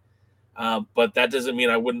see it, but that doesn't mean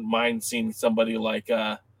I wouldn't mind seeing somebody like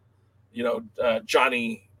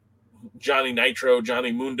Johnny Nitro,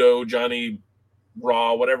 Johnny Mundo, Johnny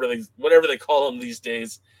Raw, whatever they call him these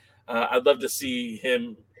days. I'd love to see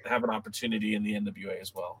him have an opportunity in the NWA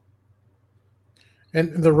as well.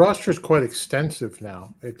 And the roster is quite extensive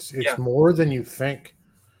now. It's more than you think.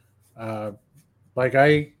 Like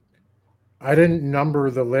I didn't number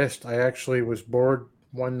the list. I actually was bored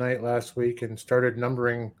one night last week and started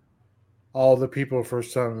numbering all the people for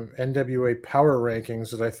some NWA power rankings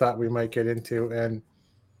that I thought we might get into. And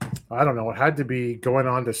I don't know, it had to be going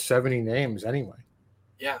on to 70 names anyway.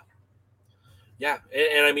 Yeah. Yeah.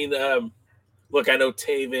 And I mean, look, I know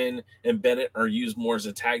Taven and Bennett are used more as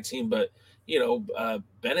a tag team, but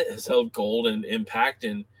Bennett has held gold and Impact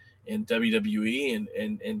in WWE,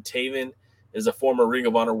 and Taven is a former Ring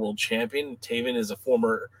of Honor World Champion. Taven is a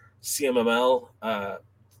former CMLL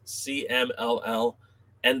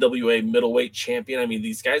NWA middleweight champion. I mean,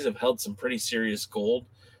 these guys have held some pretty serious gold.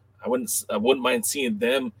 I wouldn't mind seeing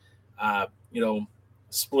them,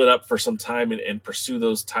 split up for some time and pursue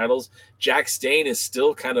those titles. Jack Stane is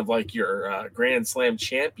still kind of like your Grand Slam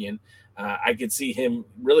champion. I could see him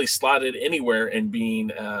really slotted anywhere and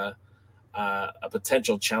being a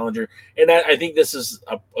potential challenger. And I think this is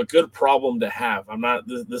a good problem to have.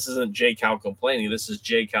 This isn't J Cal complaining. This is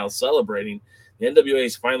J Cal celebrating. The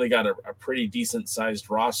NWA's finally got a pretty decent sized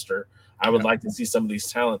roster. I would like to see some of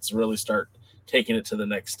these talents really start taking it to the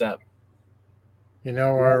next step. You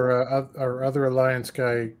know, our other Alliance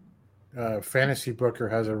guy, Fantasy Booker,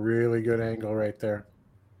 has a really good angle right there.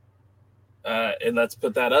 And let's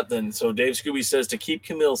put that up then. So Dave Scooby says to keep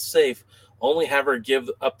Camille safe, only have her give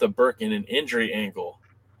up the Burke in an injury angle.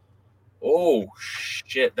 Oh,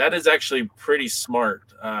 shit. That is actually pretty smart,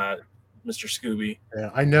 Mr. Scooby. Yeah,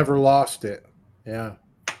 I never lost it. Yeah.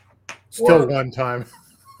 Still one time.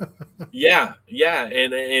 Yeah.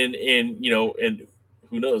 And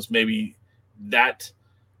who knows, maybe that,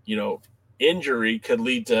 injury could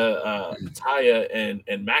lead to Taya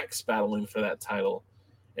and Max battling for that title.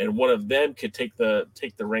 And one of them could take the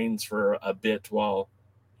reins for a bit while,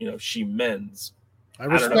 she mends. I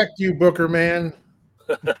respect you, Booker, man.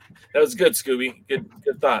 That was good, Scooby. Good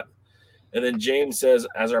thought. And then James says,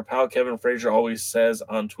 as our pal Kevin Frazier always says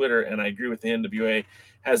on Twitter, and I agree with the NWA,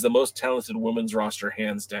 has the most talented women's roster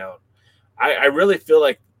hands down. I really feel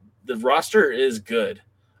like the roster is good.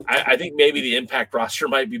 I think maybe the Impact roster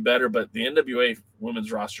might be better, but the NWA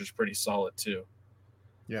women's roster is pretty solid too.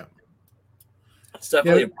 Yeah. It's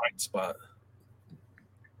definitely a bright spot.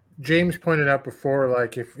 James pointed out before,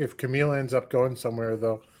 like if Camille ends up going somewhere,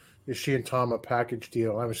 though, is she and Tom a package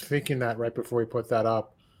deal? I was thinking that right before we put that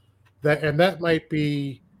up. That might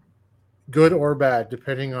be good or bad,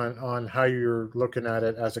 depending on how you're looking at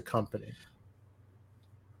it as a company.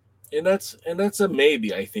 And that's a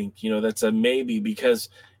maybe, I think. That's a maybe because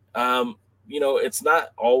it's not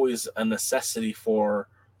always a necessity for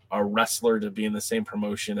a wrestler to be in the same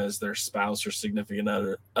promotion as their spouse or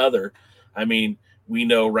significant other. I mean, we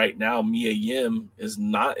know right now Mia Yim is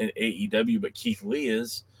not in AEW, but Keith Lee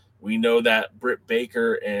is. We know that Britt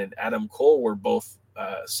Baker and Adam Cole were both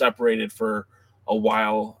separated for a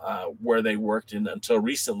while where they worked in until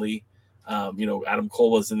recently. Adam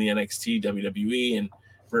Cole was in the NXT, WWE, and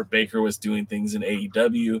Britt Baker was doing things in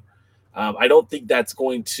AEW. I don't think that's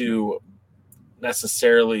going to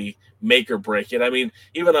necessarily make or break it. I mean,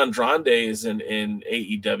 even Andrade is in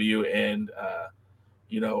AEW, and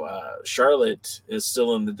Charlotte is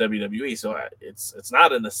still in the WWE, so it's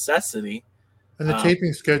not a necessity. And the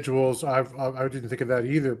taping schedules, I didn't think of that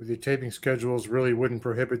either, but the taping schedules really wouldn't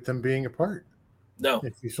prohibit them being apart. No.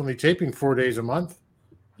 If he's only taping 4 days a month.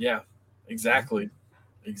 Yeah, exactly.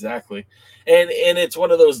 And it's one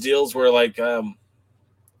of those deals where, like,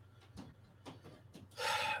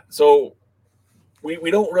 so we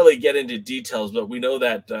don't really get into details, but we know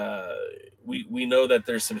that we know that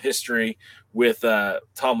there's some history with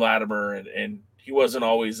Tom Latimer, and he wasn't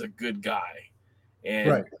always a good guy.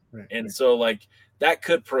 And right. So, like, that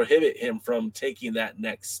could prohibit him from taking that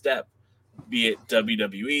next step, be it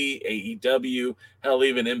WWE, AEW, hell,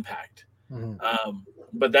 even Impact. Mm-hmm.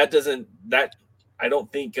 But I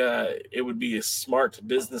don't think it would be a smart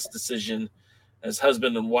business decision as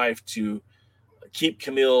husband and wife to keep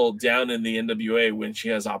Camille down in the NWA when she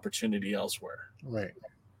has opportunity elsewhere. Right.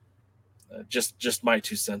 Just my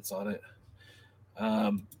 2 cents on it.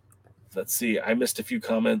 Let's see. I missed a few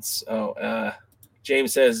comments.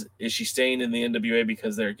 James says, is she staying in the NWA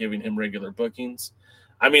because they're giving him regular bookings?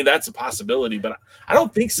 I mean, that's a possibility, but I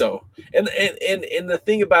don't think so. And the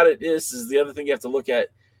thing about it is the other thing you have to look at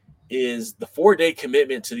is the 4-day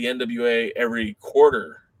commitment to the NWA every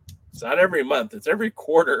quarter. It's not every month. It's every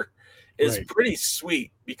quarter is right. Pretty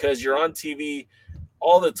sweet because you're on TV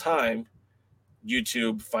all the time,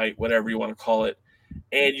 YouTube, fight, whatever you want to call it.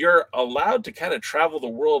 And you're allowed to kind of travel the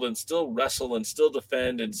world and still wrestle and still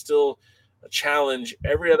defend and still challenge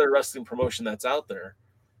every other wrestling promotion that's out there.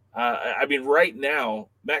 I mean, right now,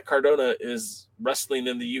 Matt Cardona is wrestling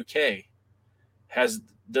in the UK.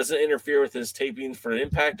 Doesn't interfere with his tapings for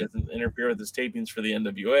Impact, doesn't interfere with his tapings for the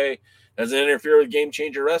NWA, doesn't interfere with Game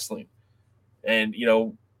Changer Wrestling. And,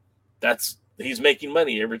 he's making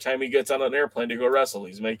money every time he gets on an airplane to go wrestle.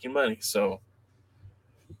 He's making money. So,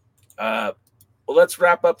 well, let's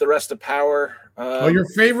wrap up the rest of Power. Your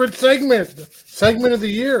favorite segment of the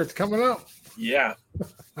year. It's coming up. Yeah.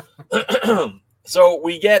 So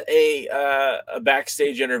we get a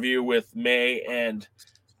backstage interview with May, and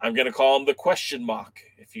I'm going to call him the question mock.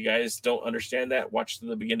 If you guys don't understand that, watch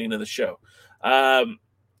the beginning of the show.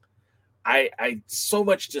 I so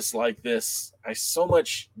much dislike this. I so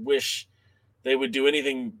much wish they would do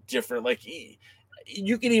anything different. Like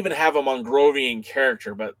you can even have a Mongrovian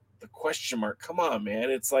character, but the question mark, come on,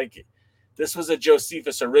 man. It's like this was a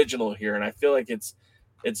Josephus original here, and I feel like it's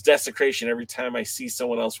desecration every time I see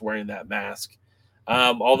someone else wearing that mask.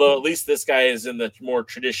 Although at least this guy is in the more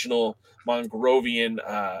traditional Mongrovian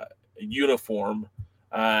uniform.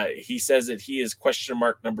 He says that he is question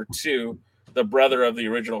mark number 2, the brother of the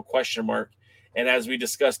original question mark. And as we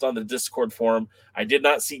discussed on the Discord forum, I did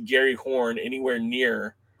not see Gary Horn anywhere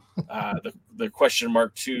near the question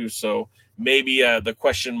mark 2. So maybe the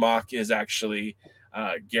question mark is actually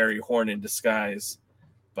Gary Horn in disguise.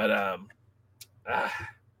 But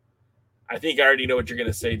I think I already know what you're going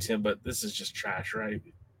to say, Tim, but this is just trash, right?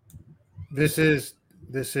 This is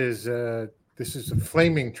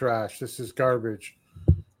flaming trash. This is garbage.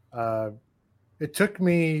 It took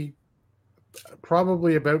me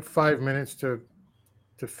probably about 5 minutes to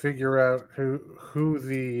figure out who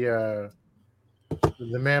the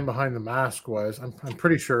man behind the mask was. I'm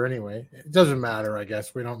pretty sure anyway. It doesn't matter, I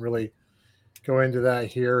guess. We don't really go into that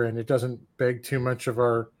here, and it doesn't beg too much of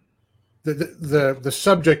our the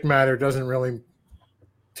subject matter doesn't really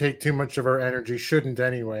take too much of our energy, shouldn't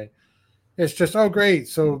anyway. It's just, oh great,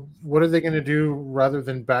 so what are they going to do rather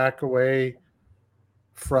than back away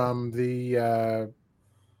from the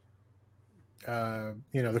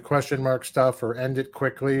the question mark stuff or end it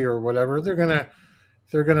quickly or whatever? They're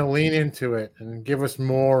gonna lean into it and give us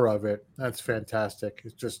more of it. That's fantastic.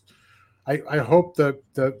 It's just I hope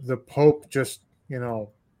the Pope just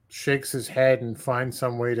shakes his head and finds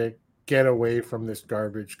some way to get away from this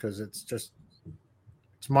garbage, because it's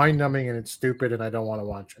mind numbing and it's stupid and I don't want to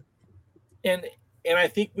watch it. And I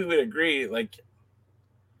think we would agree. Like,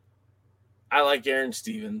 I like Aaron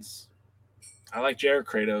Stevens, I like Jared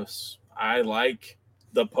Kratos, I like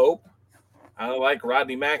the Pope, I like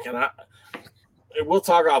Rodney Mack, and we'll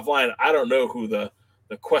talk offline. I don't know who the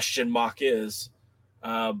question mark is,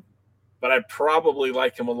 but I probably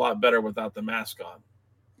like him a lot better without the mask on.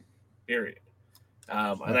 Period.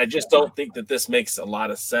 And I just don't think that this makes a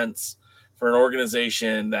lot of sense for an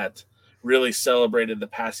organization that really celebrated the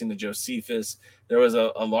passing of Josephus. There was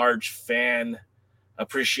a large fan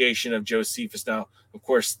appreciation of Josephus. Now, of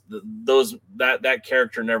course, that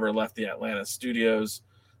character never left the Atlanta studios,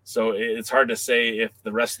 so it's hard to say if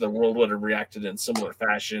the rest of the world would have reacted in similar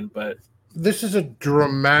fashion. But this is a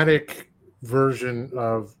dramatic version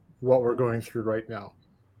of what we're going through right now.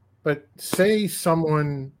 But say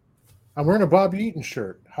someone, I'm wearing a Bob Eaton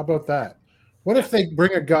shirt. How about that? What if they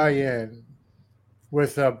bring a guy in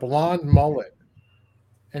with a blonde mullet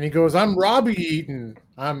and he goes, I'm Robbie Eaton.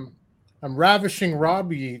 I'm ravishing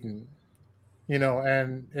Robbie Eaton,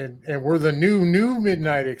 and we're the new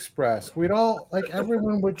Midnight Express. We'd all, like,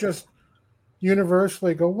 everyone would just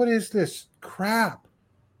universally go, what is this crap?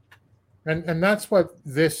 And that's what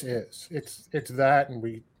this is. It's that, and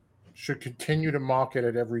we should continue to mock it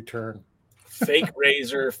at every turn. Fake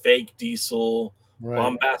Razor, fake Diesel, right.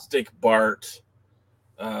 Bombastic Bart,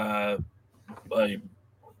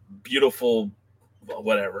 beautiful,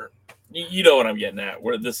 whatever. You know what I'm getting at.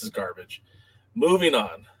 Where this is garbage. Moving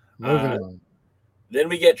on. Then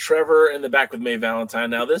we get Trevor in the back with Mae Valentine.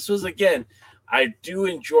 Now, this was, again, I do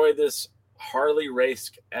enjoy this Harley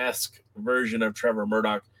Race-esque version of Trevor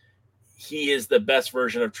Murdoch. He is the best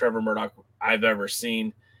version of Trevor Murdoch I've ever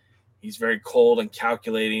seen. He's very cold and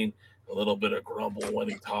calculating, a little bit of grumble when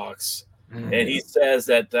he talks. Mm-hmm. And he says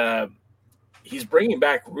that he's bringing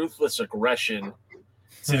back ruthless aggression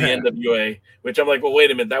to the NWA, which I'm like, well,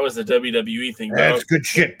 wait a minute. That was the WWE thing. That's good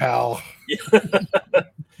shit, pal.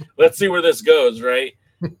 Let's see where this goes, right?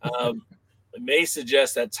 May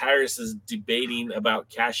suggests that Tyrus is debating about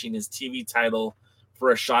cashing his TV title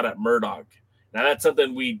for a shot at Murdoch. Now, that's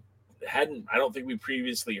something I don't think we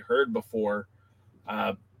previously heard before,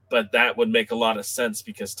 but that would make a lot of sense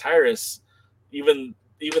because Tyrus, even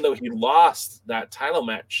though he lost that title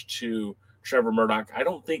match to Trevor Murdoch, I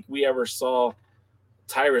don't think we ever saw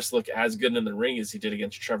Tyrus look as good in the ring as he did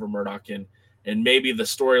against Trevor Murdoch. And maybe the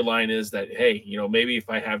storyline is that, hey, maybe if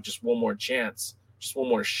I have just one more chance, just one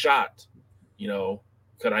more shot,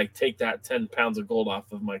 could I take that 10 pounds of gold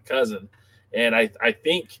off of my cousin? And I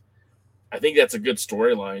think that's a good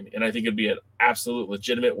storyline. And I think it'd be an absolute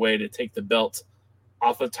legitimate way to take the belt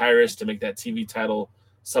off of Tyrus to make that TV title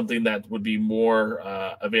something that would be more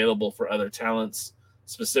available for other talents,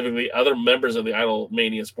 specifically other members of the Idol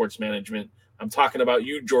Mania Sports Management. I'm talking about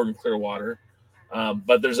you, Jordan Clearwater.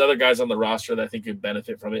 But there's other guys on the roster that I think could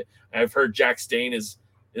benefit from it. I've heard Jack Stain is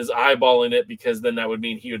eyeballing it because then that would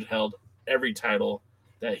mean he would have held every title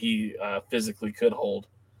that he physically could hold.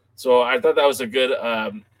 So I thought that was a good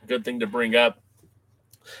thing to bring up.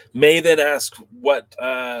 May then asked why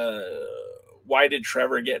did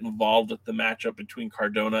Trevor get involved with the matchup between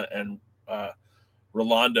Cardona and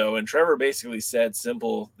Rolando? And Trevor basically said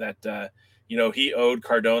simple that he owed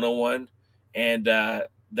Cardona one, and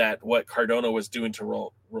that what Cardona was doing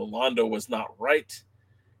to Rolando was not right.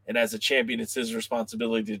 And as a champion, it's his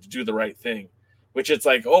responsibility to do the right thing. Which it's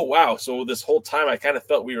like, oh wow! So this whole time, I kind of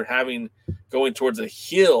felt we were going towards a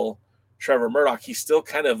heel Trevor Murdoch. He's still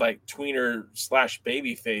kind of like tweener /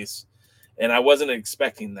 baby face, and I wasn't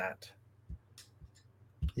expecting that.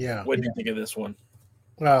 Yeah. What did you think of this one?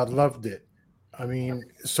 Well, I loved it. I mean,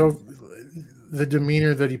 so the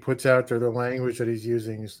demeanor that he puts out there, the language that he's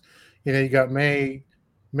using is, you got May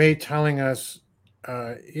telling us,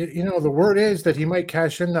 the word is that he might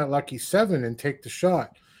cash in that lucky 7 and take the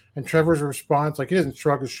shot. And Trevor's response, like, he doesn't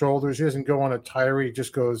shrug his shoulders, he doesn't go on a tirade, he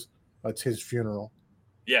just goes, "That's his funeral."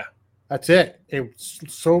 Yeah, that's it.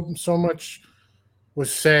 So much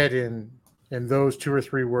was said in those 2 or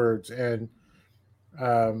 3 words, and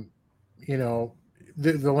the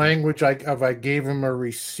language I gave him a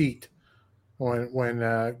receipt when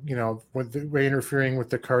interfering with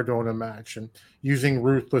the Cardona match and using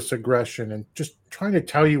ruthless aggression and just trying to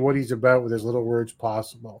tell you what he's about with as little words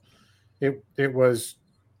possible. It was.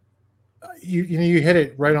 You hit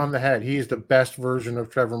it right on the head. He is the best version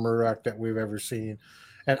of Trevor Murdoch that we've ever seen.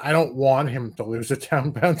 And I don't want him to lose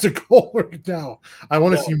 10 pounds of gold right now. I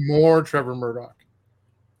want to see more Trevor Murdoch.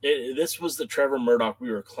 This was the Trevor Murdoch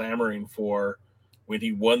we were clamoring for when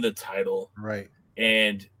he won the title. Right.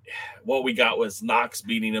 And what we got was Knox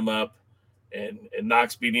beating him up and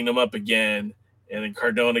Knox beating him up again. And then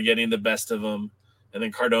Cardona getting the best of him. And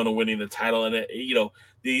then Cardona winning the title. And I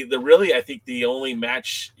think the only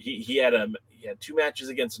match he had 2 matches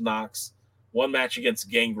against Knox, 1 match against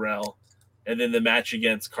Gangrel, and then the match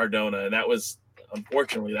against Cardona, and that was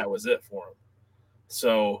unfortunately it for him.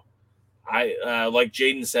 So I like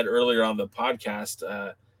Jaden said earlier on the podcast,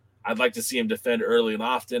 I'd like to see him defend early and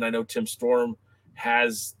often. I know Tim Storm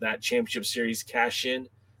has that championship series cash in.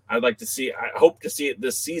 I hope to see it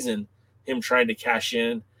this season, him trying to cash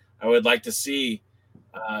in. I would like to see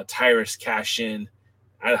Tyrus cash in.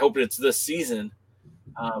 I hope it's this season.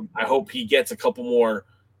 I hope he gets a couple more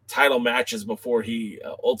title matches before he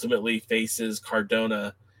ultimately faces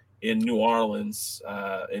Cardona in New Orleans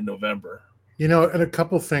in November. And a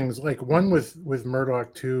couple things, like one with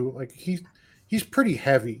Murdoch too, like he's pretty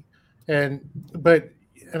heavy, and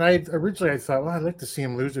I originally thought, well, I'd like to see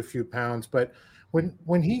him lose a few pounds, but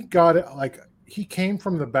when he got it, like he came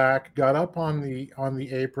from the back, got up on the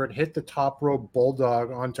apron, hit the top rope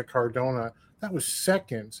bulldog onto Cardona. That was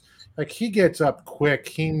seconds. Like, he gets up quick,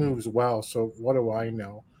 he moves well. So what do I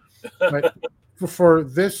know? But for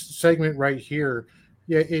this segment right here,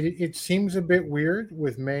 yeah, it seems a bit weird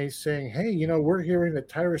with May saying, "Hey, we're hearing that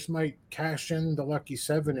Tyrus might cash in the lucky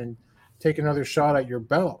 7 and take another shot at your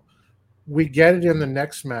belt." We get it in the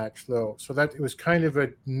next match, though, so that it was kind of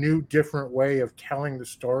a new, different way of telling the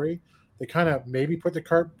story. They kind of maybe put the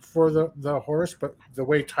cart before the horse, but the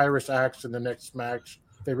way Tyrus acts in the next match,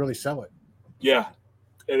 they really sell it. Yeah.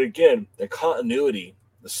 And again, the continuity,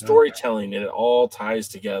 the storytelling, and it all ties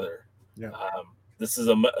together. Yeah. This is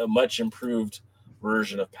a much improved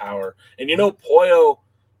version of Power. And Pollo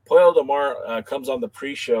DeMar comes on the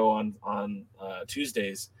pre-show on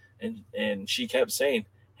Tuesdays, and she kept saying,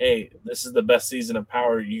 "Hey, this is the best season of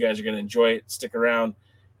Power. You guys are going to enjoy it. Stick around."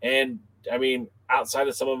 And I mean, outside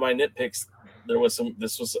of some of my nitpicks,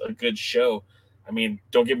 this was a good show. I mean,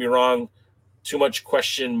 don't get me wrong, too much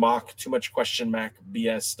question mark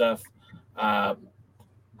BS stuff.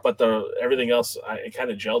 But everything else, it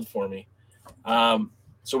kind of gelled for me.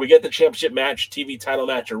 So we get the championship match, TV title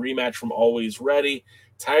match, a rematch from Always Ready,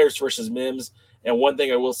 Tyrus versus Mims. And one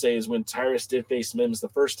thing I will say is when Tyrus did face Mims the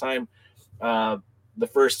first time, the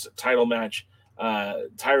first title match,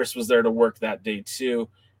 Tyrus was there to work that day too.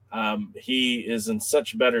 He is in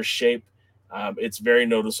such better shape. It's very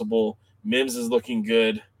noticeable. Mims is looking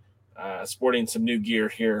good, sporting some new gear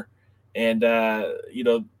here. And,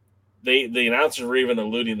 the announcers were even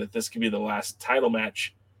alluding that this could be the last title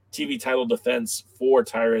match, TV title defense for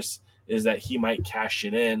Tyrus, is that he might cash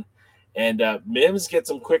it in. And Mims gets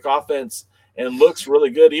some quick offense and looks really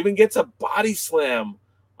good. Even gets a body slam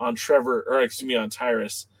on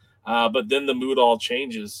Tyrus. But then the mood all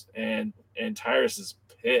changes, and Tyrus is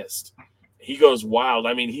pissed. He goes wild.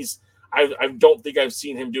 I mean, I don't think I've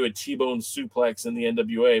seen him do a T-bone suplex in the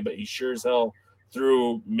NWA, but he sure as hell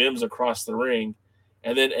threw Mims across the ring,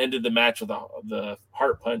 and then ended the match with the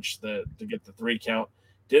heart punch to get the 3 count.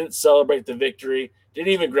 Didn't celebrate the victory. Didn't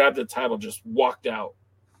even grab the title. Just walked out.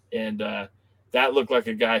 And that looked like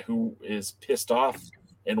a guy who is pissed off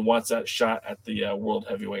and wants that shot at the world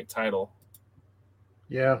heavyweight title.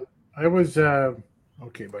 Yeah, I was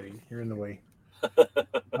okay, buddy. You're in the way.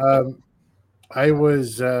 I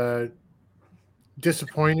was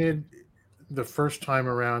disappointed the first time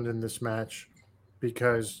around in this match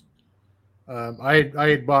because I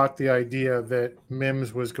had bought the idea that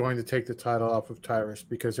Mims was going to take the title off of Tyrus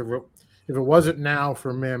because if it wasn't now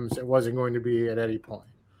for Mims, it wasn't going to be at any point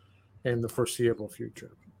in the foreseeable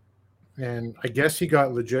future. And I guess he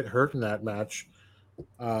got legit hurt in that match.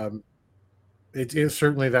 It is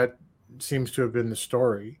certainly that seems to have been the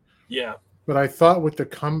story. Yeah. But I thought with the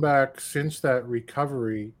comeback since that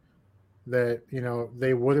recovery that,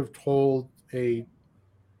 they would have told a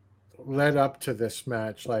led up to this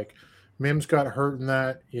match. Like Mims got hurt in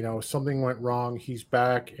that, something went wrong. He's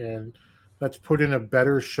back and let's put in a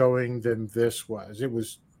better showing than this was.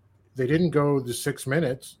 They didn't go the 6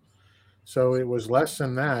 minutes. So it was less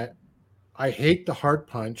than that. I hate the heart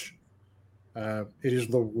punch. It is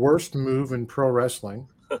the worst move in pro wrestling.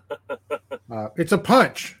 It's a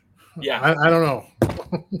punch. Yeah. I don't know.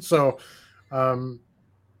 So,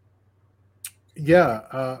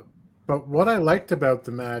 but what I liked about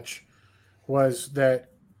the match was that,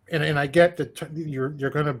 and I get that you're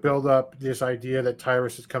going to build up this idea that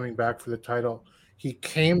Tyrus is coming back for the title. He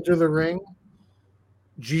came to the ring.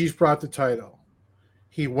 G's brought the title.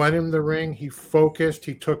 He went in the ring. He focused.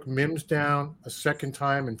 He took Mims down a second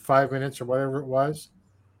time in 5 minutes or whatever it was,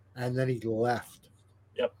 and then he left.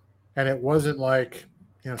 Yep. And it wasn't like,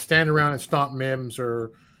 stand around and stomp Mims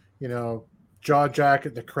or, jaw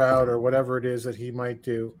jacket the crowd or whatever it is that he might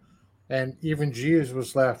do. And even G's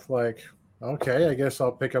was left like, okay, I guess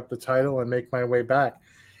I'll pick up the title and make my way back.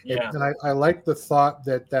 Yeah. And I like the thought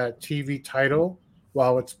that TV title,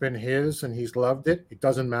 while it's been his and he's loved it, it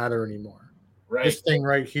doesn't matter anymore. Right. This thing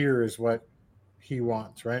right here is what he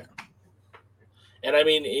wants, right? And I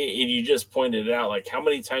mean, you just pointed it out. Like, how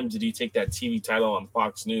many times did he take that TV title on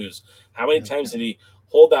Fox News? How many times did he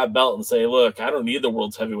hold that belt and say, look, I don't need the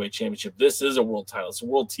World's Heavyweight Championship. This is a world title. It's a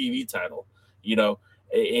world TV title,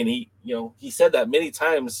 And he said that many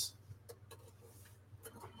times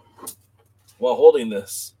while holding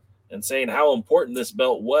this and saying how important this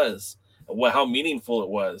belt was, how meaningful it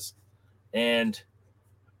was.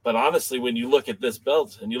 But honestly, when you look at this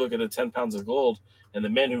belt and you look at the 10 pounds of gold and the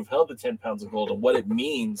men who've held the 10 pounds of gold and what it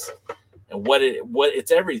means and what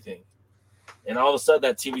it's everything. And all of a sudden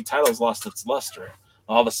that TV title's lost its luster.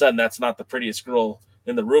 All of a sudden that's not the prettiest girl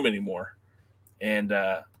in the room anymore. And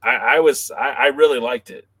I really liked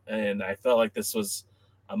it. And I felt like this was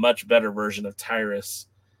a much better version of Tyrus.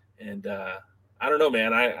 And I don't know,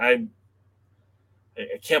 man. I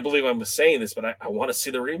can't believe I'm saying this, but I want to see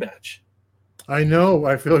the rematch. I know.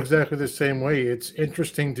 I feel exactly the same way. It's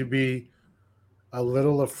interesting to be a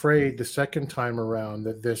little afraid the second time around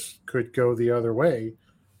that this could go the other way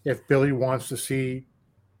if Billy wants to see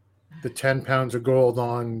the 10 pounds of gold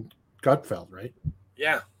on Gutfeld, right?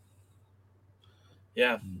 Yeah.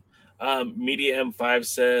 Yeah. Media M5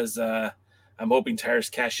 says, I'm hoping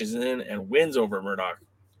Tyrus cashes in and wins over Murdoch.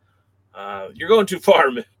 You're going too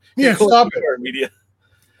far. Yeah, stop it. Far, media.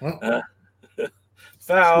 Well,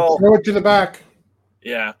 foul. Throw it to the back.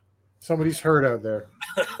 Yeah. Somebody's hurt out there.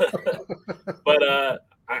 But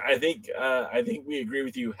I think we agree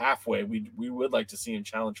with you halfway. We would like to see him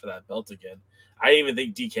challenge for that belt again. I even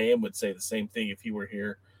think DKM would say the same thing if he were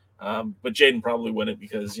here. But Jaden probably wouldn't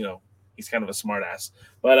because, he's kind of a smart ass.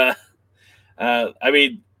 But I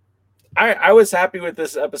mean, I was happy with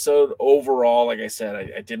this episode overall. Like I said,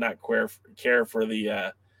 I did not care for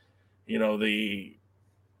the the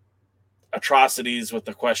atrocities with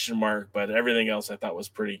the question mark, but everything else I thought was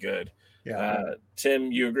pretty good. Yeah. Tim,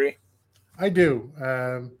 you agree? I do.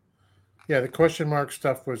 The question mark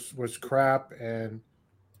stuff was crap, and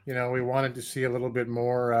we wanted to see a little bit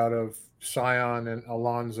more out of Sion and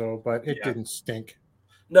Alonzo, but it didn't stink.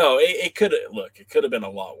 No, it could have been a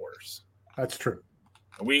lot worse. That's true.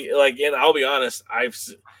 And I'll be honest,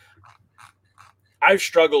 I've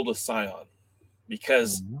struggled with Sion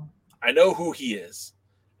because I know who he is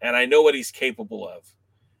and I know what he's capable of.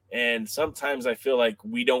 And sometimes I feel like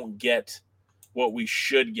we don't get what we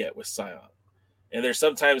should get with Sion. And there's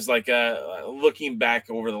sometimes looking back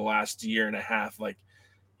over the last year and a half,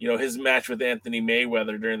 his match with Anthony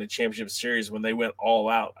Mayweather during the championship series when they went all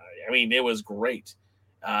out. I mean, it was great.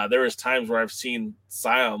 There was times where I've seen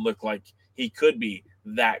Sion look like he could be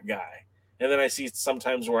that guy. And then I see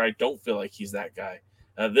sometimes where I don't feel like he's that guy.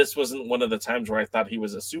 This wasn't one of the times where I thought he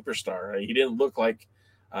was a superstar. He didn't look like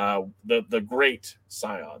the great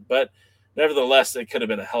Sion. But nevertheless, it could have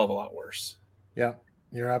been a hell of a lot worse. Yeah.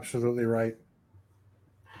 You're absolutely right.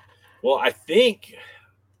 Well, I think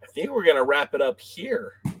we're gonna wrap it up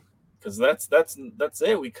here because that's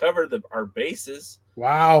it. We covered our bases.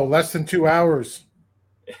 Wow, less than 2 hours.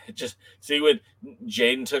 Just see when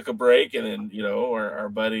Jaden took a break, and then our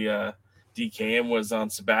buddy DKM was on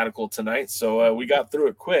sabbatical tonight, so we got through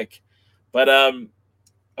it quick. But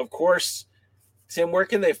of course, Tim, where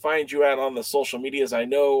can they find you at on the social medias? I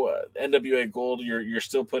know NWA Gold, you're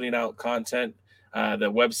still putting out content,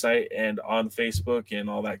 the website and on Facebook and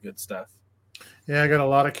all that good stuff. Yeah, I got a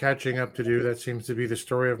lot of catching up to do. That seems to be the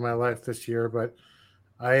story of my life this year. But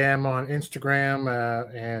I am on Instagram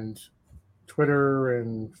and Twitter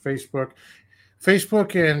and Facebook.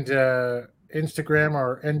 Facebook and Instagram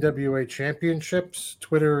are NWA Championships.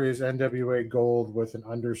 Twitter is NWA Gold with an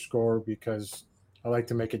underscore because I like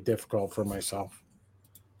to make it difficult for myself.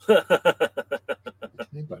 Hey,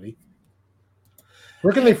 buddy.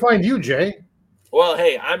 Where can they find you, Jay? Well,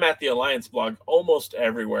 hey, I'm at the Alliance blog almost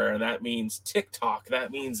everywhere, and that means TikTok,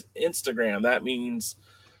 that means Instagram, that means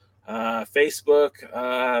Facebook.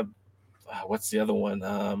 What's the other one?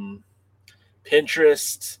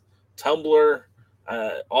 Pinterest, Tumblr,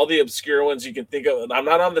 all the obscure ones you can think of. I'm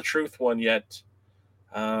not on the Truth one yet.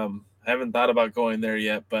 I haven't thought about going there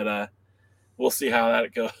yet, but we'll see how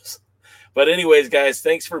that goes. But anyways, guys,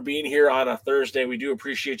 thanks for being here on a Thursday. We do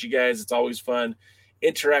appreciate you guys. It's always fun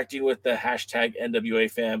interacting with the hashtag NWA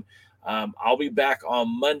fam. I'll be back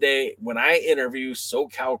on Monday when I interview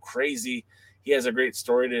SoCal Crazy. He has a great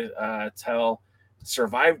story to tell.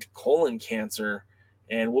 Survived colon cancer,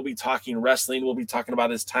 and we'll be talking wrestling. We'll be talking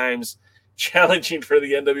about his times challenging for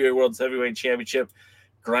the NWA World Heavyweight Championship,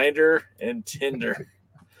 Grinder and Tinder.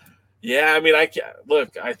 Yeah, I mean,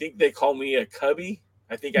 I think they call me a cubby.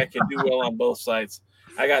 I think I can do well on both sides.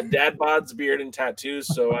 I got dad bods, beard, and tattoos,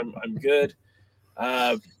 so I'm good.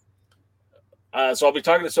 So I'll be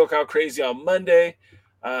talking to SoCal Crazy on Monday.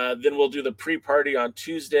 Then we'll do the pre-party on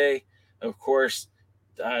Tuesday. Of course,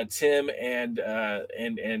 Tim and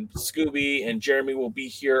Scooby and Jeremy will be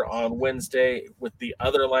here on Wednesday with the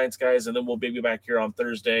other Alliance guys, and then we'll be back here on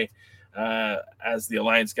Thursday as the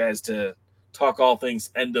Alliance guys to talk all things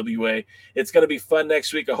NWA. It's going to be fun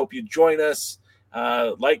next week. I hope you join us.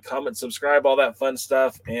 Like, comment, subscribe, all that fun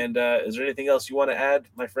stuff. And is there anything else you want to add,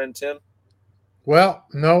 my friend Tim? Well,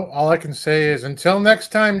 no, all I can say is until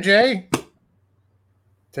next time, Jay,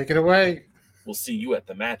 take it away. We'll see you at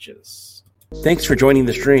the matches. Thanks for joining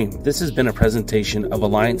the stream. This has been a presentation of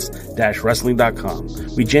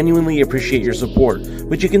Alliance-Wrestling.com. We genuinely appreciate your support.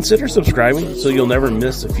 Would you consider subscribing so you'll never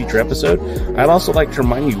miss a future episode? I'd also like to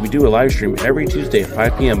remind you we do a live stream every Tuesday at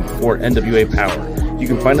 5 p.m. before NWA Power. You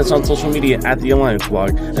can find us on social media at The Alliance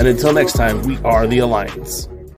Blog. And until next time, we are The Alliance.